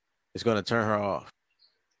happy is going to turn her off.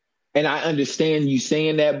 And I understand you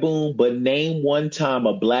saying that, Boom, but name one time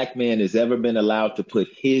a Black man has ever been allowed to put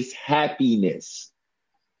his happiness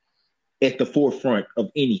at the forefront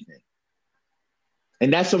of anything.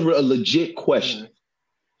 And that's a legit question.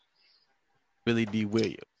 Billy D.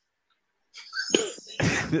 Williams.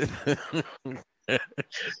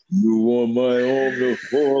 You want my home to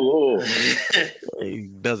fall off. He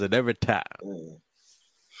does it every time.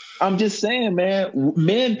 I'm just saying, man,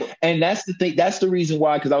 men, and that's the thing. That's the reason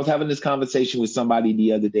why, because I was having this conversation with somebody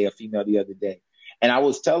the other day, a female the other day, and I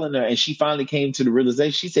was telling her, and she finally came to the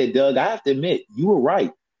realization. She said, Doug, I have to admit, you were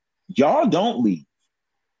right. Y'all don't leave.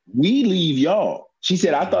 We leave y'all. She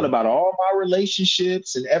said, I thought about all my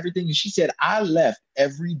relationships and everything. And she said, I left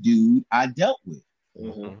every dude I dealt with.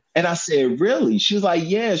 And I said, really? She was like,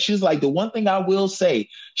 yeah. She was like, the one thing I will say,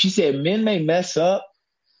 she said, men may mess up,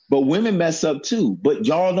 but women mess up too. But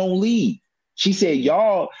y'all don't leave. She said,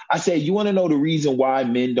 I said, you want to know the reason why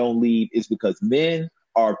men don't leave? Is because men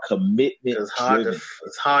are commitment driven.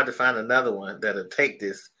 It's hard to find another one that'll take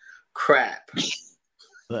this crap.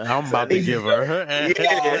 I'm about to give her. I need to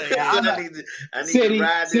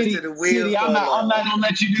ride this to the wheels. I'm not gonna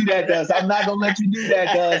let you do that, Dust. I'm not gonna let you do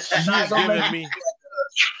that, Dust. She's giving me.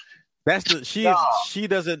 She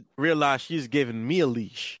doesn't realize she's giving me a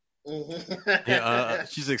leash.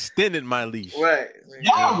 She's extended my leash. Right.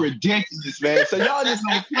 Y'all ridiculous, man. So y'all just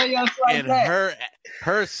gonna play us like and that.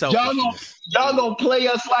 Her selfishness. Y'all gonna play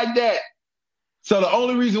us like that. So the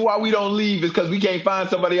only reason why we don't leave is because we can't find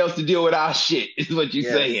somebody else to deal with our shit, is what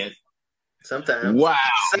you're saying. Sometimes. Wow.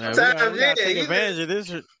 Sometimes, we gotta take advantage of this.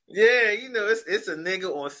 Yeah, it's a nigga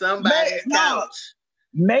on somebody's couch.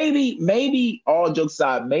 Maybe all jokes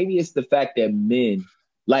aside, maybe it's the fact that men,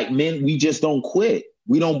 we just don't quit.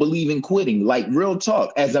 We don't believe in quitting. Like, real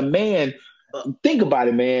talk. As a man, think about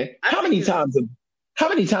it, man. How many times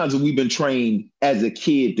have we been trained as a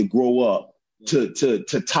kid to grow up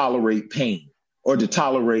to tolerate pain or to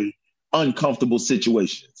tolerate uncomfortable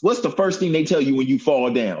situations? What's the first thing they tell you when you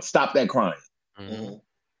fall down? Stop that crying.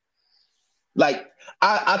 Like,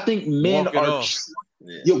 I think men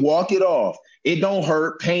you walk it off. It don't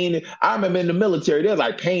hurt. Pain. I remember in the military, they're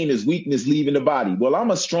like, pain is weakness leaving the body. Well,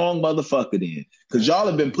 I'm a strong motherfucker then, because y'all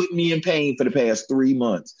have been putting me in pain for the past 3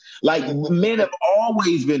 months. Like, men have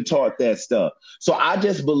always been taught that stuff. So I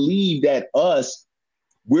just believe that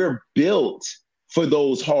we're built for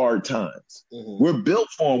those hard times. We're built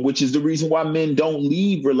for them, which is the reason why men don't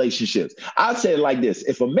leave relationships. I say it like this.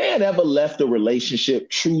 If a man ever left a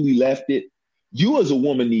relationship, truly left it, you as a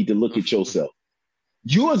woman need to look at yourself.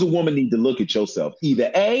 You as a woman need to look at yourself.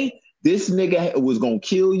 Either A, this nigga was going to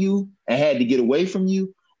kill you and had to get away from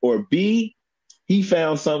you, or B, he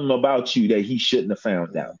found something about you that he shouldn't have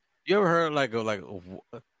found out. You ever heard like you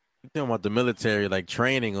talking about the military, like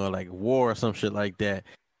training or like war or some shit like that?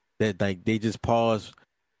 That like they just pause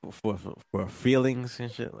for feelings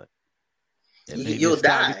and shit like. You'll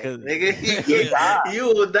die, nigga. You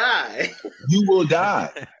will die. You will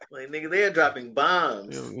die. Like, nigga, they're dropping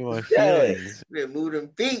bombs. They're moving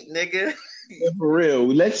feet, nigga. For real.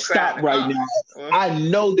 Let's stop right now. I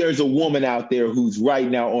know there's a woman out there who's right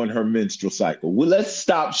now on her menstrual cycle. Well, let's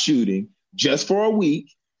stop shooting just for a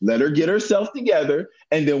week. Let her get herself together,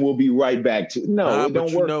 and then we'll be right back to it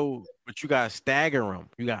don't work. But you gotta stagger them.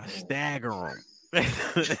 Because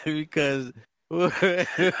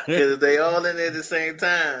they all in there at the same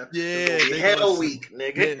time. Yeah, they hell week,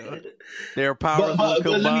 nigga. Yeah. Their powers will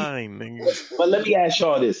combine. But let me ask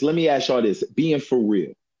y'all this. Being for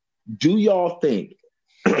real, do y'all think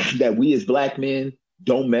that we as black men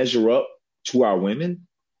don't measure up to our women?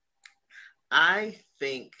 I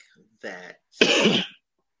think that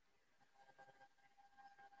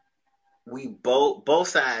we both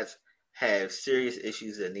sides have serious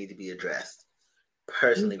issues that need to be addressed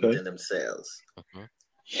personally within themselves.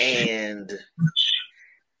 And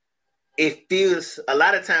it feels a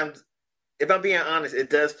lot of times, if I'm being honest,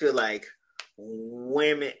 it does feel like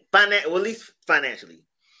women, at least financially,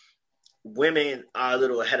 women are a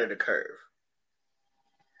little ahead of the curve.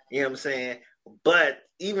 You know what I'm saying? But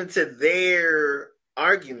even to their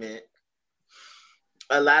argument,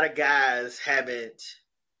 a lot of guys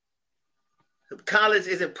college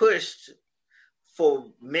isn't pushed for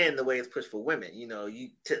men the way it's pushed for women. You know,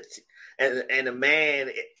 and a man,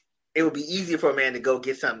 it would be easier for a man to go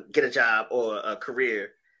get a job or a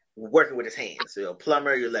career working with his hands. So, a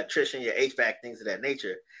plumber, your electrician, your HVAC, things of that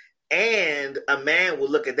nature. And a man will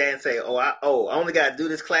look at that and say, I only got to do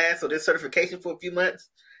this class or this certification for a few months,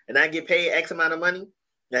 and I get paid X amount of money.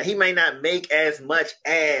 Now, he may not make as much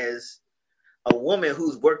as a woman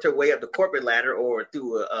who's worked her way up the corporate ladder or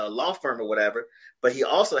through a law firm or whatever, but he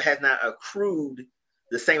also has not accrued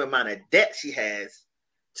the same amount of debt she has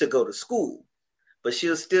to go to school. But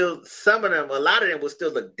a lot of them will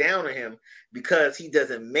still look down on him because he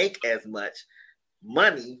doesn't make as much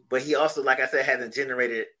money, but he also, like I said, hasn't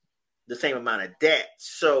generated the same amount of debt.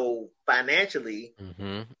 So financially,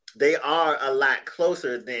 they are a lot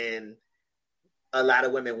closer than a lot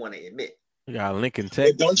of women want to admit. Yeah, Lincoln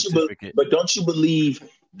Tech certificate. But don't you believe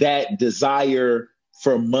that desire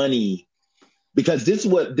for money? Because this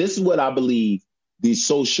is what I believe the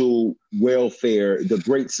social welfare, the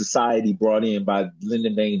Great Society brought in by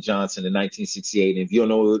Lyndon Baines Johnson in 1968. And if you don't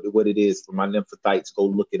know what it is, for my Nempathites, go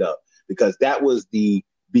look it up. Because that was the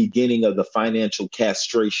beginning of the financial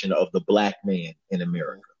castration of the black man in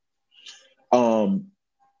America.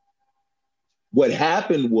 What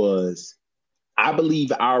happened was, I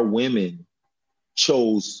believe our women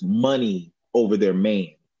chose money over their man,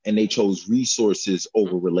 and they chose resources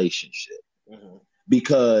over relationship.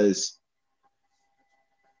 Because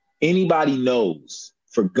anybody knows,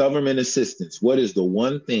 for government assistance, what is the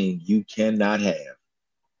one thing you cannot have?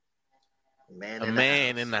 A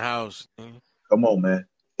man in the house. Come on, man.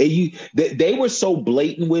 They were so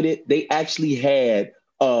blatant with it. They actually had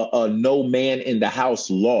a no man in the house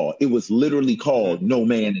law. It was literally called no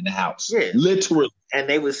man in the house. Yeah. Literally. And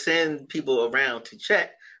they would send people around to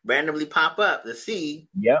check, randomly pop up to see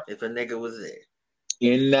if a nigga was there.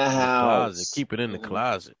 In the house. Closet. Keep it in the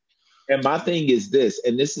closet. And my thing is this,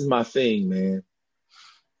 and this is my thing, man.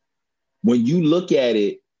 When you look at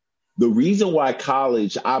it, the reason why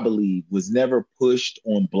college, I believe, was never pushed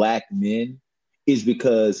on black men is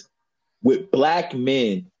because with black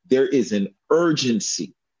men, there is an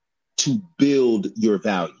urgency to build your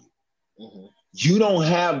value. You don't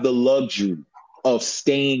have the luxury of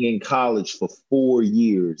staying in college for 4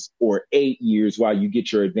 years or 8 years while you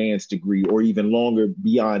get your advanced degree, or even longer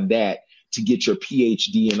beyond that to get your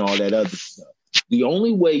PhD and all that other stuff. The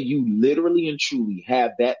only way you literally and truly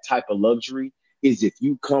have that type of luxury is if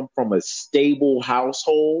you come from a stable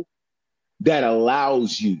household that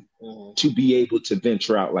allows you to be able to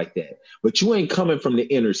venture out like that. But you ain't coming from the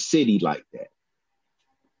inner city like that.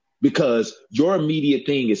 because your immediate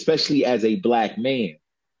thing, especially as a black man,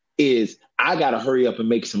 is I got to hurry up and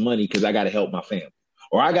make some money because I got to help my family,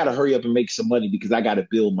 or I got to hurry up and make some money because I got to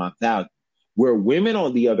build my value. Where women,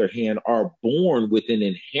 on the other hand, are born with an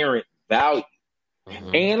inherent value.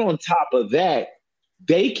 And on top of that,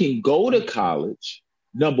 they can go to college,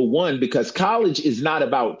 number one, because college is not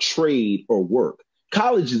about trade or work.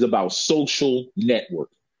 College is about social networking.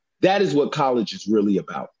 That is what college is really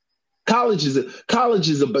about. College is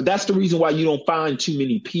but that's the reason why you don't find too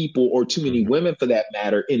many people, or too many women for that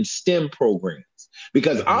matter, in STEM programs.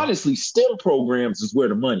 Because honestly, STEM programs is where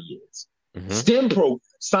the money is. STEM programs,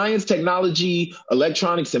 science, technology,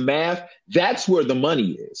 electronics, and math, that's where the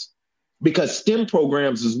money is. Because STEM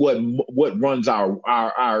programs is what runs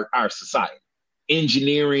our society.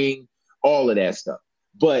 Engineering, all of that stuff.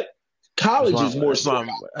 But college is more so.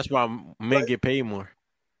 That's why men get paid more.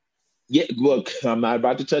 Yeah, look, I'm not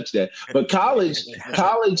about to touch that. But college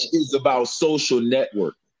is about social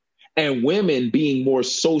network, and women being more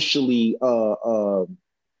socially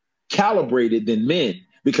calibrated than men,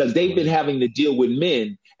 because they've been having to deal with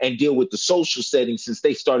men and deal with the social settings since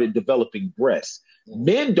they started developing breasts.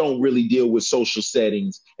 Men don't really deal with social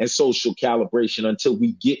settings and social calibration until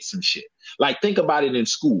we get some shit. Like, think about it in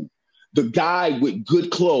school. The guy with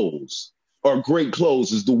good clothes or great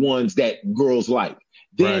clothes is the ones that girls like.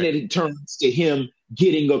 Then it turns to him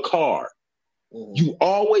getting a car. You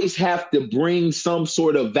always have to bring some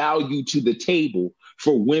sort of value to the table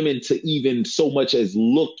for women to even so much as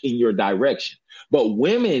look in your direction. But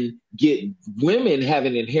women have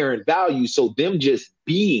an inherent value, so them just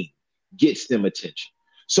being gets them attention.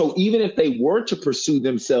 So even if they were to pursue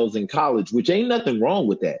themselves in college, which ain't nothing wrong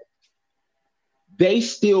with that, they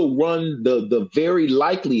still run the very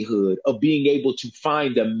likelihood of being able to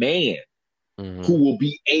find a man who will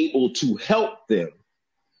be able to help them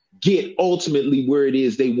get ultimately where it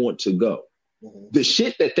is they want to go. The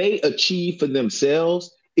shit that they achieve for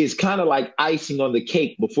themselves is kind of like icing on the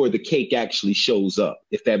cake before the cake actually shows up,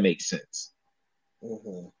 if that makes sense.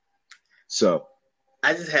 So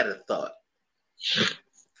I just had a thought.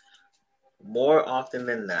 More often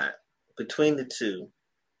than not, between the two,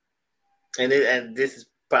 and this is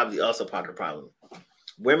probably also part of the problem,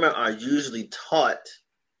 women are usually taught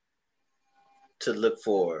to look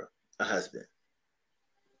for a husband.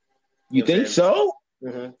 You think so?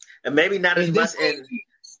 And maybe not as much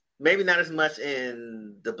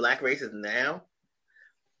in the black races now,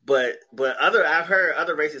 but I've heard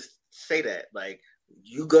other races say that, like,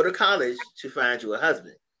 you go to college to find you a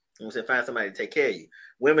husband. Find somebody to take care of you.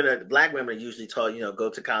 Black women are usually taught, go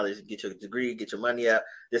to college, get your degree, get your money up,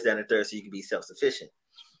 this, that, and the third, so you can be self-sufficient.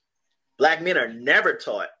 Black men are never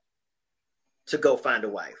taught to go find a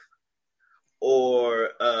wife, or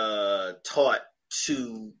taught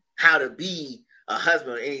to how to be a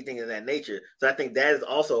husband or anything of that nature. So I think that is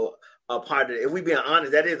also a part of it. If we're being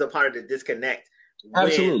honest, that is a part of the disconnect.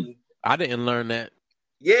 Absolutely. I didn't learn that.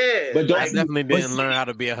 Yeah. But I definitely didn't learn how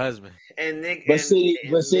to be a husband.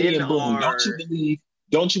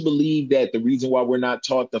 Don't you believe that the reason why we're not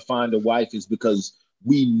taught to find a wife is because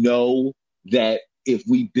we know that if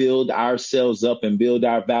we build ourselves up and build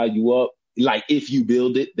our value up, like, if you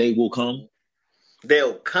build it, they will come?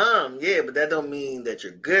 They'll come, yeah, but that don't mean that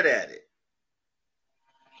you're good at it.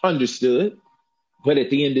 Understood. But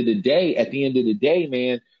at the end of the day,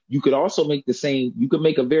 man, you could also make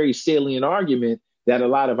a very salient argument that a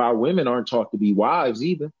lot of our women aren't taught to be wives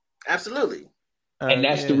either. Absolutely. And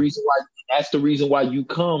that's the reason why you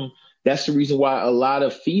come. That's the reason why a lot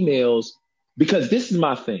of females, because this is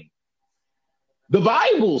my thing. The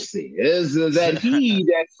Bible says that he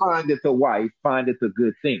that findeth a wife findeth a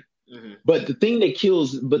good thing. But the thing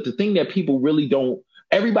that people really don't,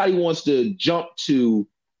 everybody wants to jump to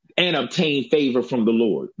and obtain favor from the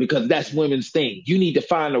Lord, because that's women's thing. You need to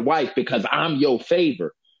find a wife because I'm your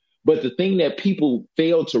favor. But the thing that people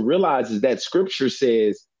fail to realize is that scripture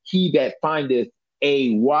says, he that findeth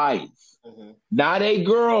a wife, not a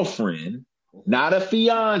girlfriend, not a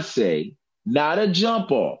fiance, not a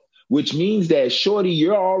jump off, which means that, shorty,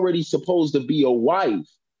 you're already supposed to be a wife,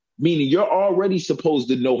 meaning you're already supposed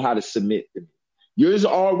to know how to submit to me. You're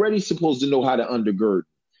already supposed to know how to undergird.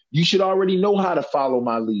 You should already know how to follow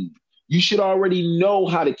my lead. You should already know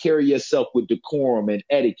how to carry yourself with decorum and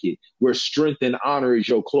etiquette, where strength and honor is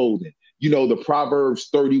your clothing. The Proverbs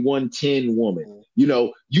 31:10 woman.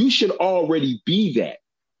 You should already be that,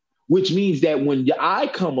 which means that when I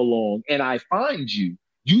come along and I find you,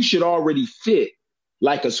 you should already fit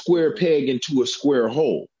like a square peg into a square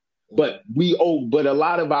hole. But a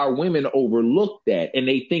lot of our women overlook that, and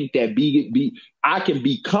they think that I can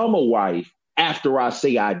become a wife after I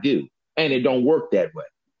say I do, and it don't work that way.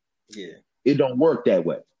 Yeah. It don't work that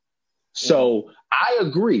way. So I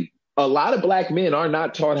agree. A lot of black men are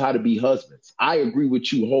not taught how to be husbands. I agree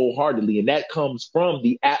with you wholeheartedly. And that comes from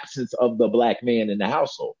the absence of the black man in the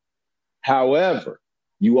household. However,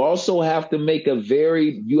 you also have to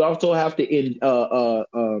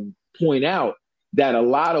point out that a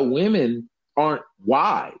lot of women aren't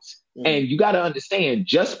wise. And you got to understand,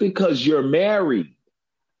 just because you're married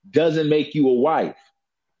doesn't make you a wife.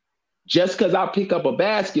 Just because I pick up a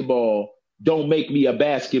basketball don't make me a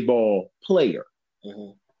basketball player.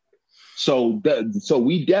 So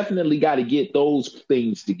we definitely got to get those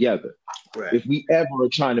things together if we ever are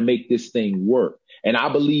trying to make this thing work. And I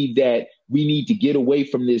believe that we need to get away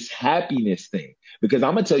from this happiness thing, because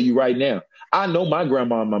I'm going to tell you right now, I know my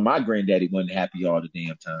grandma and my granddaddy wasn't happy all the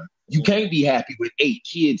damn time. You can't be happy with 8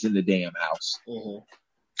 kids in the damn house.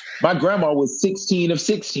 My grandma was 16 of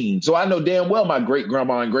 16. So I know damn well my great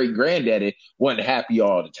grandma and great granddaddy wasn't happy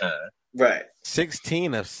all the time. Right.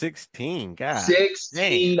 16 of 16. God.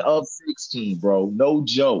 16 of 16, bro. No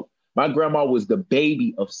joke. My grandma was the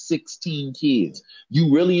baby of 16 kids.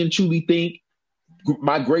 You really and truly think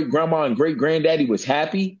my great grandma and great granddaddy was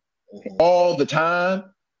happy all the time?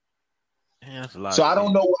 Man, that's a lot. So I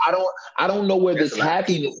don't know. I don't know where this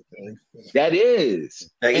happiness that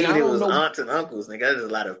is. Like, even if it was aunts and uncles, nigga, that is a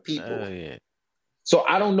lot of people. Yeah. So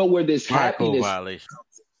I don't know where this happiness.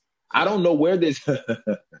 I don't know where this.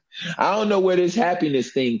 I don't know where this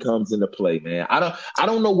happiness thing comes into play, man. I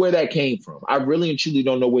don't know where that came from. I really and truly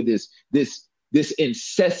don't know where this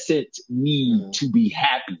incessant need to be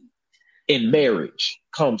happy in marriage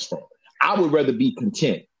comes from. I would rather be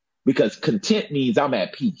content, because content means I'm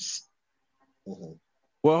at peace.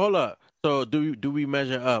 Well, hold up. So do we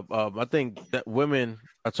measure up? I think that women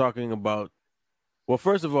are talking about. Well,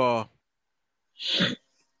 first of all,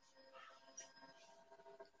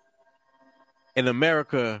 in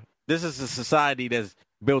America, this is a society that's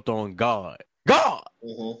built on God. God!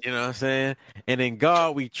 You know what I'm saying? And in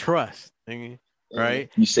God we trust. Right?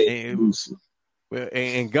 You say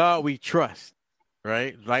in God we trust.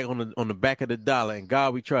 Right? Like on the back of the dollar. In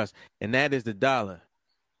God we trust. And that is the dollar.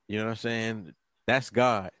 You know what I'm saying? That's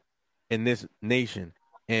God in this nation.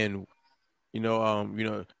 And women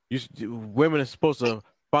are supposed to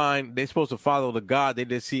follow the God they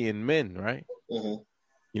just see in men, right? You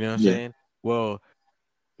know what I'm saying? Well,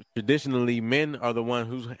 traditionally, men are the ones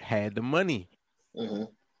who's had the money. You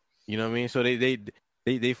know what I mean? So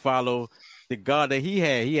they follow the God that he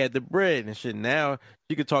had. He had the bread and shit. Now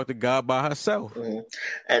she could talk to God by herself.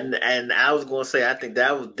 And I was going to say, I think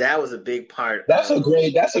that was a big part. That's a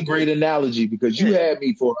great analogy, because you had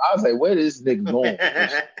me for. I was like, where is this nigga going?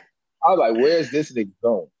 I was like, where's this nigga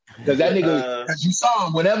going? Because that nigga, because you saw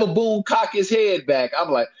him whenever Boone cock his head back. I'm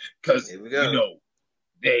like, because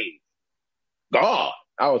they. God,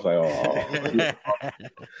 I was like, oh.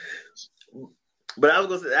 But I was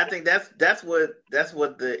gonna say, I think that's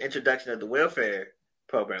what the introduction of the welfare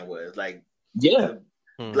program was. Like, the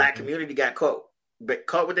black community got caught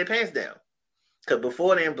with their pants down. Because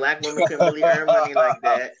before then, black women couldn't really earn money like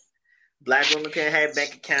that. Black women couldn't have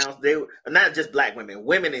bank accounts. They were not just black women,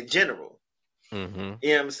 women in general. You know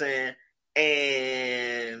what I'm saying?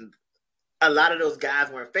 And a lot of those guys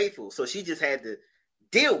weren't faithful, so she just had to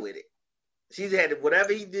deal with it. She just had to,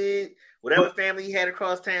 whatever he did, whatever family he had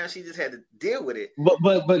across town, she just had to deal with it.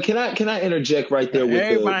 But can I interject right there? With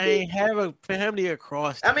everybody ain't have a family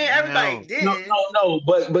across town. I mean, everybody did. No.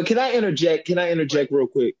 But can I interject? Can I interject real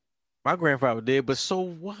quick? My grandfather did, but so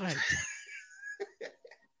what?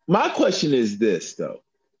 My question is this, though.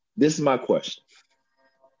 This is my question.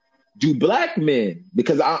 Do black men,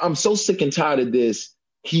 because I'm so sick and tired of this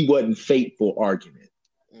he wasn't faithful argument.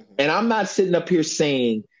 And I'm not sitting up here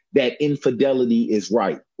saying that infidelity is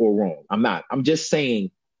right or wrong. I'm not. I'm just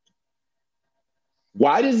saying,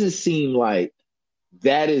 why does it seem like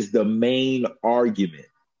that is the main argument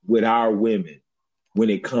with our women when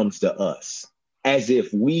it comes to us? As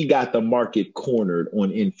if we got the market cornered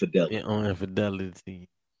on infidelity. Yeah, on infidelity.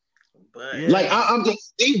 But, like I'm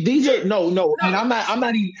just, these are no, and I'm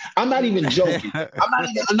not even joking.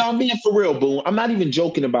 I'm being for real, Boone. I'm not even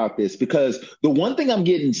joking about this, because the one thing I'm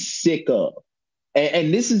getting sick of,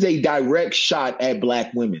 and this is a direct shot at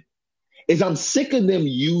black women, is I'm sick of them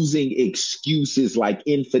using excuses like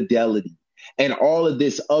infidelity and all of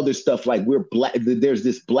this other stuff, like we're black. There's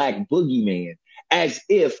this black boogeyman, as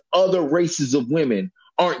if other races of women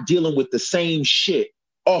aren't dealing with the same shit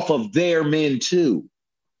off of their men too.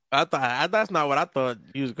 That's not what I thought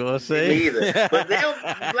you was gonna say. Me either. But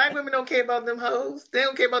black women don't care about them hoes. They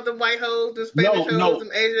don't care about them white hoes, the Spanish hoes,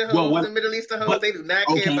 them Asian hoes, the Middle Eastern hoes. They do not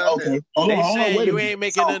care about them. They saying you ain't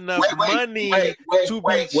making enough money to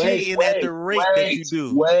be cheating at the rate that you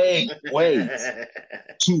do. Wait.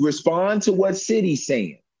 To respond to what City's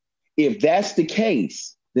saying, if that's the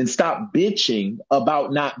case, then stop bitching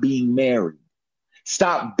about not being married.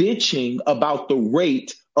 Stop bitching about the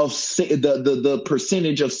rate of the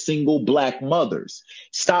percentage of single black mothers.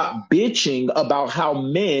 Stop bitching about how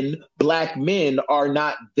black men are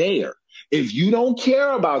not there. If you don't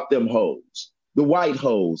care about them hoes, the white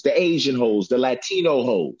hoes, the Asian hoes, the Latino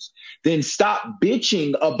hoes, then stop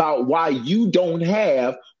bitching about why you don't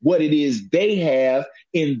have what it is they have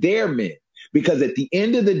in their men. Because at the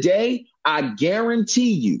end of the day, I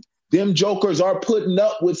guarantee you, them jokers are putting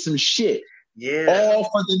up with some shit. Yeah. All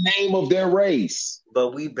for the name of their race.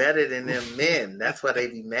 But we better than them men. That's why they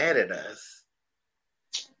be mad at us.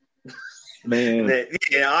 Man.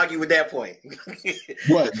 Yeah, argue with that point.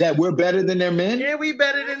 What? That we're better than their men? Yeah, we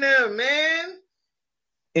better than them, man.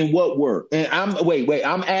 In what word? And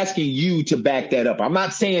I'm asking you to back that up. I'm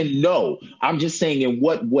not saying no. I'm just saying in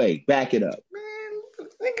what way? Back it up. Man,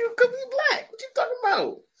 nigga, because we black. What you talking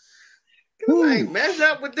about? Like, mess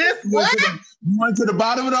up with this. What? You went to the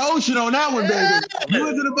bottom of the ocean on that one, baby. You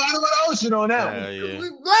went to the bottom of the ocean on that one. Yeah. We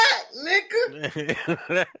black, nigga.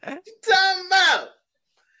 What you talking about?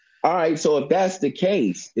 All right, so if that's the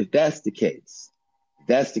case,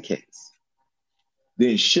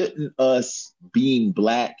 then shouldn't us being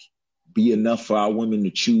black be enough for our women to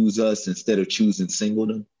choose us instead of choosing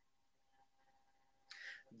singledom?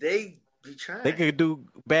 They be trying. They could do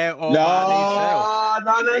bad all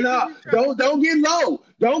by themselves. No. Don't get low.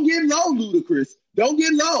 Don't get low, Ludacris. Don't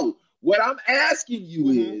get low. What I'm asking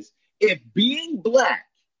you is, if being black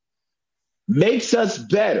makes us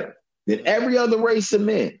better than every other race of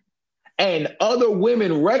men, and other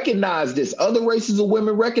women recognize this, other races of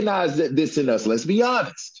women recognize this in us. Let's be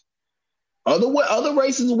honest. Other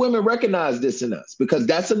races of women recognize this in us, because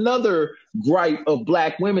that's another gripe of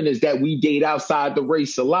black women, is that we date outside the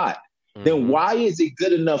race a lot. Then why is it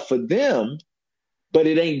good enough for them, but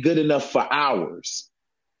it ain't good enough for ours?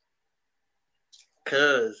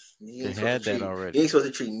 Because you ain't supposed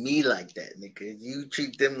to treat me like that, nigga. You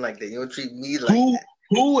treat them like that. You don't treat me like that.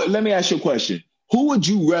 Let me ask you a question. Who would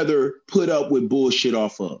you rather put up with bullshit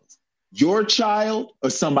off of? Your child or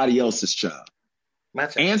somebody else's child? My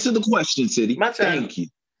child. Answer the question, City. My child. Thank you.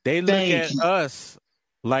 They look at us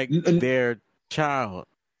like their child.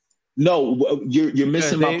 No, you're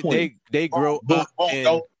missing my point. They grow up.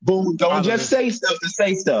 Don't just say stuff to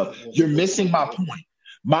say stuff. You're missing my point.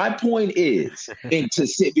 My point is,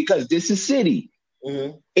 because this is City.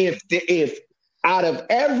 If out of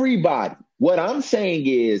everybody, what I'm saying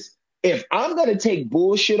is, if I'm going to take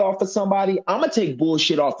bullshit off of somebody, I'm going to take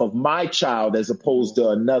bullshit off of my child as opposed to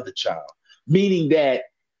another child. Meaning that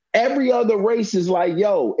every other race is like,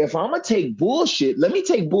 yo, if I'm going to take bullshit, let me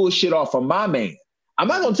take bullshit off of my man. I'm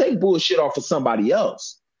not going to take bullshit off of somebody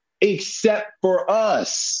else, except for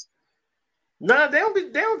us. Nah, they don't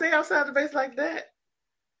think outside the base like that.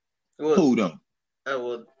 Well, who don't? Oh,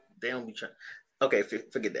 well, they don't be trying. Okay,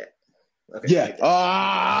 forget that. Okay, yeah.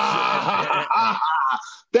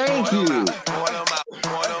 Thank you.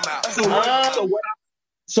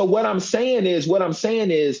 So what I'm saying is,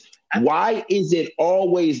 why is it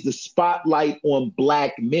always the spotlight on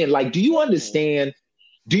black men? Like, do you understand,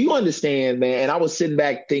 man? And I was sitting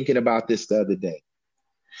back thinking about this the other day.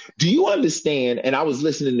 Do you understand? And I was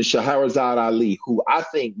listening to Shahrazad Ali, who I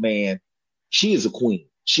think, man, she is a queen.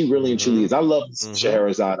 She really and truly is. I love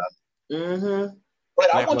Shahrazad Ali. But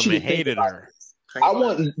black I want you to think hated about her.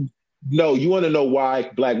 This. You want to know why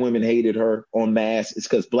black women hated her en masse? It's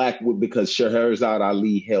because Shahrazad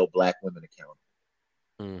Ali held black women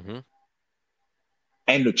accountable.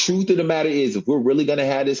 And the truth of the matter is, if we're really going to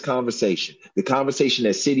have this conversation, the conversation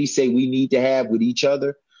that cities say we need to have with each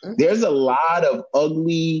other, there's a lot of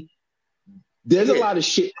ugly, a lot of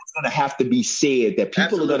shit that's going to have to be said that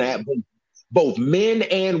people are going to have, both men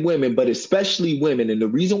and women, but especially women. And the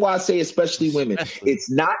reason why I say especially women, it's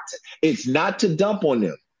not to dump on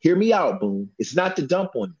them. Hear me out, Boom. It's not to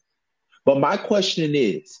dump on them. But my question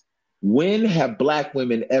is, when have black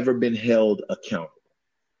women ever been held accountable?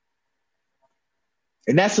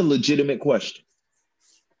 And that's a legitimate question.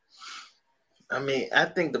 I mean, I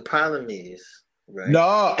think the problem is, right?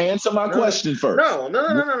 No, answer my question first. No.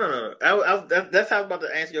 That's how I'm about to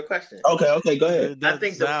answer your question. Okay, go ahead. I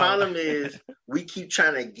think the problem is we keep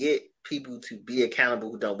trying to get people to be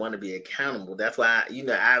accountable who don't want to be accountable. That's why,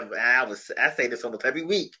 I say this almost every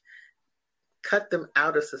week. cut them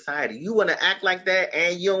out of society. You want to act like that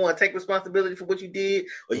and you don't want to take responsibility for what you did,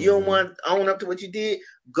 or you don't want to own up to what you did,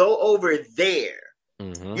 go over there.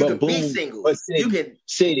 You can be single. You can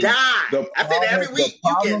die. I said every week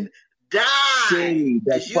you can die.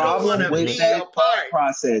 The problem with that thought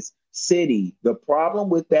process, the problem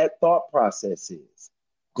with that thought process is,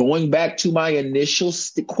 going back to my initial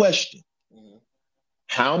question,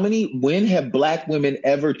 when have Black women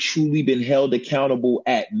ever truly been held accountable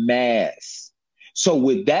at mass? So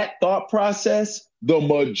with that thought process, the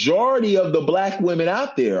majority of the Black women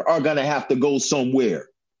out there are going to have to go somewhere.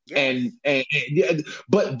 Yes.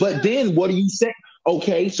 But then what are you saying?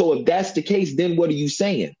 Okay, so if that's the case, then what are you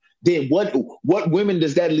saying? Then what women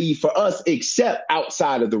does that leave for us except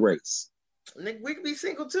outside of the race? Nick, we could be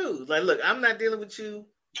single too. Like, look, I'm not dealing with you.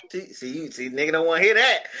 See, nigga don't want to hear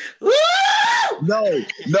that. Woo!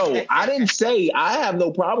 No, I didn't say I have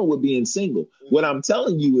no problem with being single. What I'm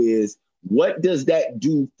telling you is, what does that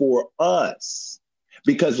do for us?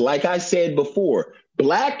 Because like I said before,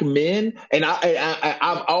 Black men, and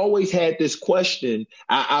I've always had this question.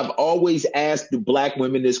 I've always asked the Black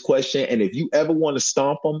women this question. And if you ever want to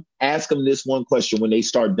stomp them, ask them this one question when they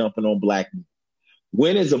start dumping on Black men.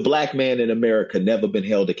 When has a Black man in America never been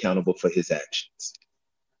held accountable for his actions?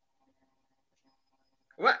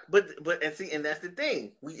 Right, but and that's the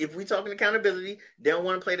thing. If we talking accountability, they don't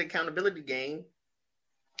want to play the accountability game.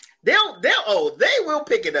 They will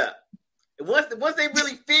pick it up once they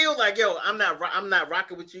really feel like, yo, I'm not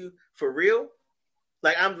rocking with you for real.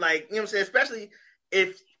 Like, I'm like, you know what I'm saying. Especially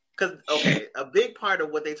because a big part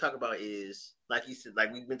of what they talk about is, like you said,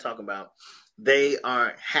 like we've been talking about, they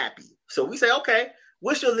aren't happy. So we say, okay,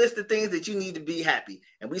 what's your list of things that you need to be happy?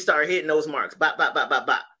 And we start hitting those marks. Bop, bop, bop, bop,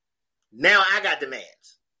 bop. Now I got demands.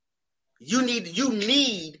 You need,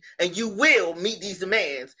 and you will meet these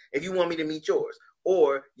demands if you want me to meet yours,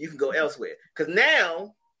 or you can go elsewhere. Because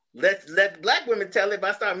now, let Black women tell it, if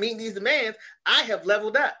I start meeting these demands, I have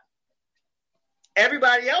leveled up.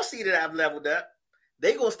 Everybody else see that I've leveled up.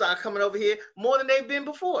 They gonna start coming over here more than they've been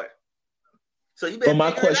before. So you better. But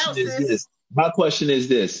my question is this. My question is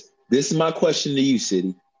this. This is my question to you,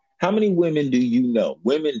 City. How many women do you know?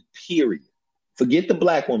 Women, period. Forget the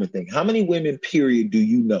Black woman thing. How many women, period, do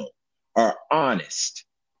you know are honest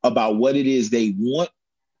about what it is they want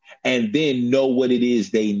and then know what it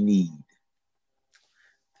is they need?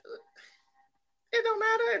 It don't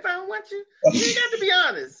matter if I don't want you. You ain't got to be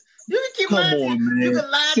honest. You can keep lying. You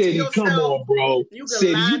can lie to yourself. Come on, bro. You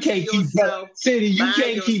can't keep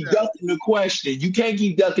ducking the question. You can't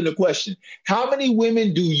keep ducking the question. How many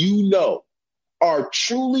women do you know are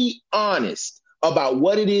truly honest about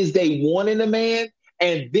what it is they want in a man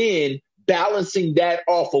and then balancing that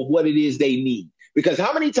off of what it is they need? Because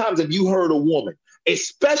how many times have you heard a woman,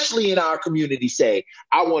 especially in our community, say,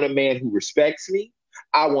 I want a man who respects me.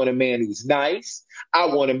 I want a man who's nice. I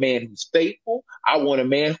want a man who's faithful. I want a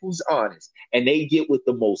man who's honest. And they get with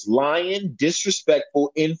the most lying,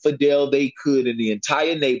 disrespectful infidel they could in the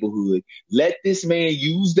entire neighborhood. Let this man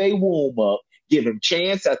use their womb up. Give him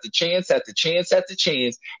chance after chance after chance after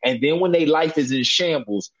chance. And then when their life is in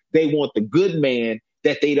shambles, they want the good man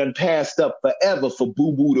that they done passed up forever for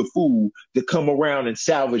boo-boo the fool to come around and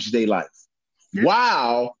salvage their life.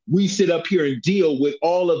 While we sit up here and deal with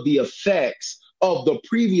all of the effects of the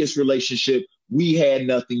previous relationship we had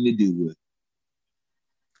nothing to do with.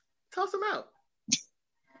 Toss them out.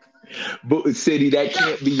 But City, that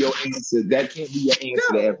can't be your answer. That can't be your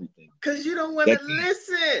answer to everything. Because you don't want to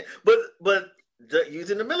listen. But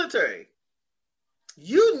using the military,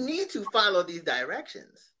 you need to follow these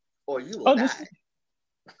directions, or you will die.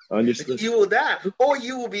 Understood. You will die, or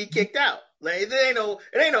you will be kicked out. Like it ain't no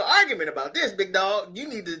argument about this, big dog. You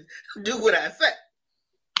need to do what I say.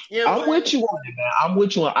 You know I'm with you on it, man. I'm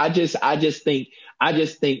with you on. I just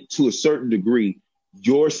think to a certain degree,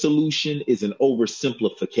 your solution is an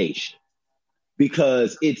oversimplification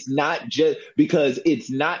because it's not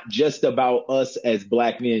just about us as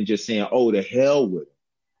Black men just saying, "Oh, to hell with it."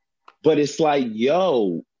 But it's like,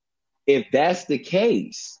 yo, if that's the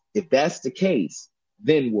case,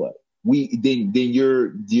 then what? Then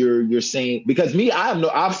you're saying, because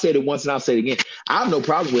I've said it once and I'll say it again. I have no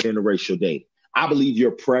problem with interracial dating. I believe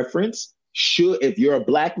your preference if you're a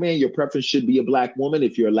Black man, your preference should be a Black woman.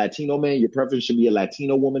 If you're a Latino man, your preference should be a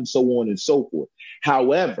Latino woman, so on and so forth.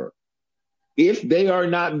 However, if they are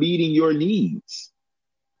not meeting your needs,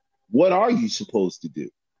 what are you supposed to do?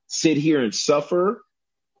 Sit here and suffer?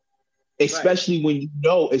 Especially when you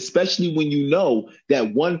know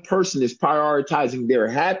that one person is prioritizing their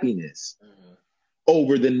happiness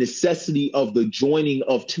over the necessity of the joining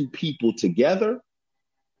of two people together.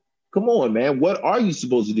 Come on, man. What are you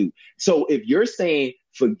supposed to do? So if you're saying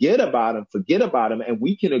forget about him, and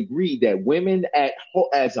we can agree that women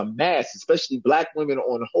as a mass, especially Black women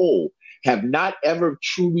on whole, have not ever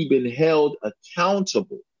truly been held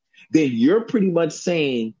accountable, then you're pretty much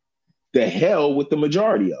saying the hell with the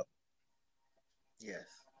majority of them.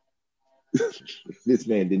 Yes. This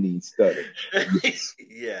man didn't even stutter.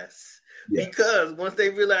 Yes. Because once they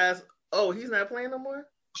realize, oh, he's not playing no more.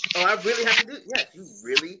 Oh, I really have to do. Yes, you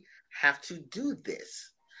really have to do this.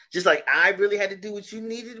 Just like I really had to do what you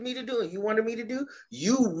needed me to do and you wanted me to do.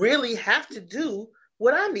 You really have to do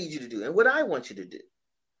what I need you to do and what I want you to do.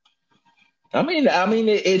 I mean,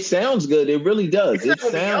 it sounds good. It really does. It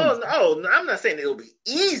sounds. I'm not saying it'll be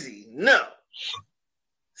easy. No.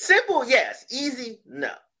 Simple, yes. Easy,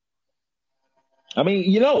 no. I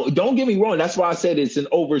mean, don't get me wrong. That's why I said it's an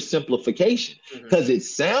oversimplification, because it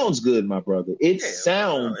sounds good, my brother. It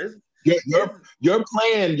sounds. Your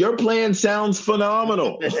plan sounds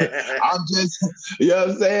phenomenal. I'm just, you know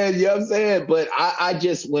what I'm saying? But I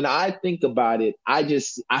just, when I think about it, I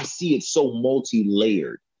see it so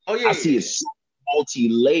multi-layered. Oh yeah. I see it so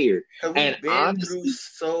multi-layered. And we've been through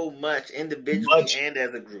so much individually and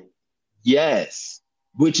as a group. Yes.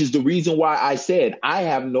 Which is the reason why I said I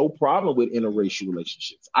have no problem with interracial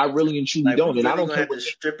relationships. I really and truly don't. And I don't care. Have to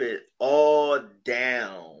strip it all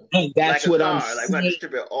down. And that's what I'm saying. Like we have to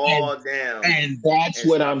strip it all down. And that's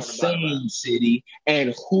what I'm saying, City.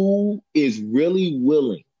 And who is really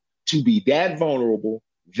willing to be that vulnerable,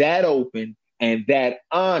 that open, and that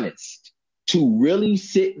honest to really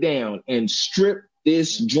sit down and strip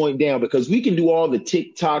this joint down? Because we can do all the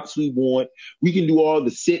TikToks we want. We can do all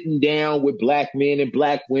the sitting down with Black men and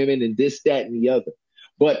Black women and this, that, and the other.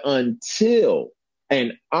 But until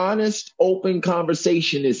an honest, open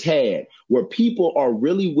conversation is had where people are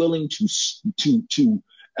really willing to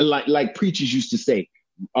like preachers used to say,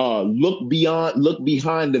 look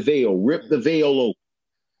behind the veil, rip the veil open.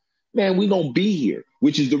 Man, we're going to be here,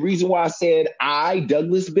 which is the reason why I said I,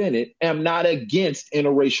 Douglas Bennett, am not against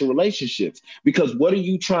interracial relationships. Because what are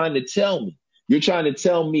you trying to tell me? You're trying to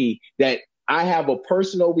tell me that I have a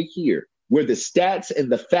person over here where the stats and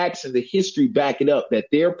the facts and the history back it up, that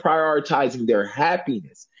they're prioritizing their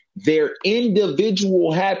happiness, their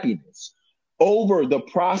individual happiness over the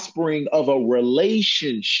prospering of a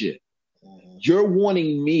relationship. You're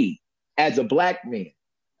wanting me as a Black man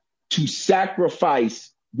to sacrifice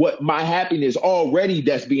what my happiness already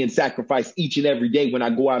that's being sacrificed each and every day when I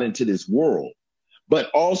go out into this world, but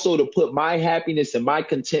also to put my happiness and my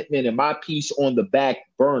contentment and my peace on the back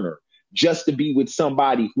burner just to be with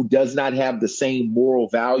somebody who does not have the same moral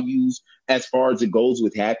values as far as it goes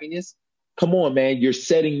with happiness. Come on, man, you're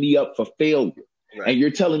setting me up for failure. Right. And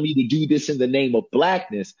you're telling me to do this in the name of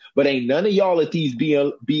Blackness, but ain't none of y'all at these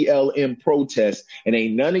BLM protests and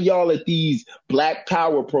ain't none of y'all at these Black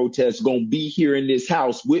Power protests gonna be here in this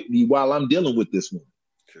house with me while I'm dealing with this one.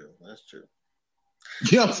 True, that's true.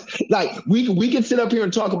 You know, like we can sit up here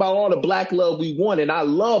and talk about all the Black love we want, and I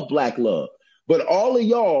love Black love, but all of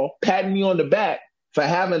y'all patting me on the back for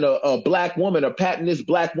having a Black woman, or patting this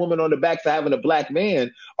Black woman on the back for having a Black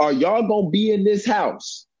man, are y'all gonna be in this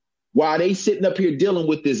house while they sitting up here dealing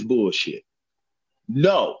with this bullshit?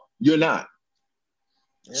 No, you're not.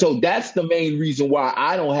 Yeah. So that's the main reason why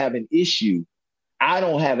I don't have an issue. I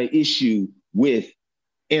don't have an issue with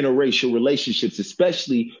interracial relationships,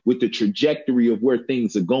 especially with the trajectory of where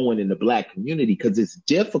things are going in the Black community, because it's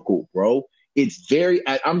difficult, bro. It's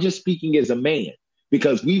I'm just speaking as a man,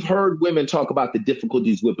 because we've heard women talk about the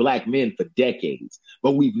difficulties with Black men for decades,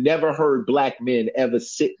 but we've never heard Black men ever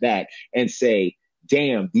sit back and say,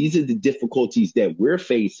 damn, these are the difficulties that we're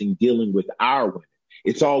facing dealing with our women.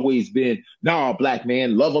 It's always been, nah, Black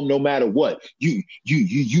man, love them no matter what. You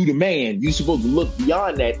the man. You supposed to look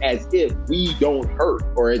beyond that, as if we don't hurt,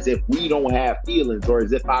 or as if we don't have feelings, or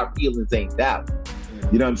as if our feelings ain't valid.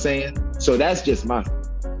 You know what I'm saying? So that's just my.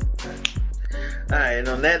 All right, and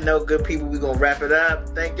on that note, good people, we're going to wrap it up.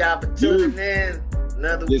 Thank y'all for tuning in.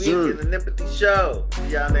 Another week in the Nempathy Show.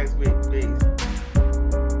 See y'all next week. Peace.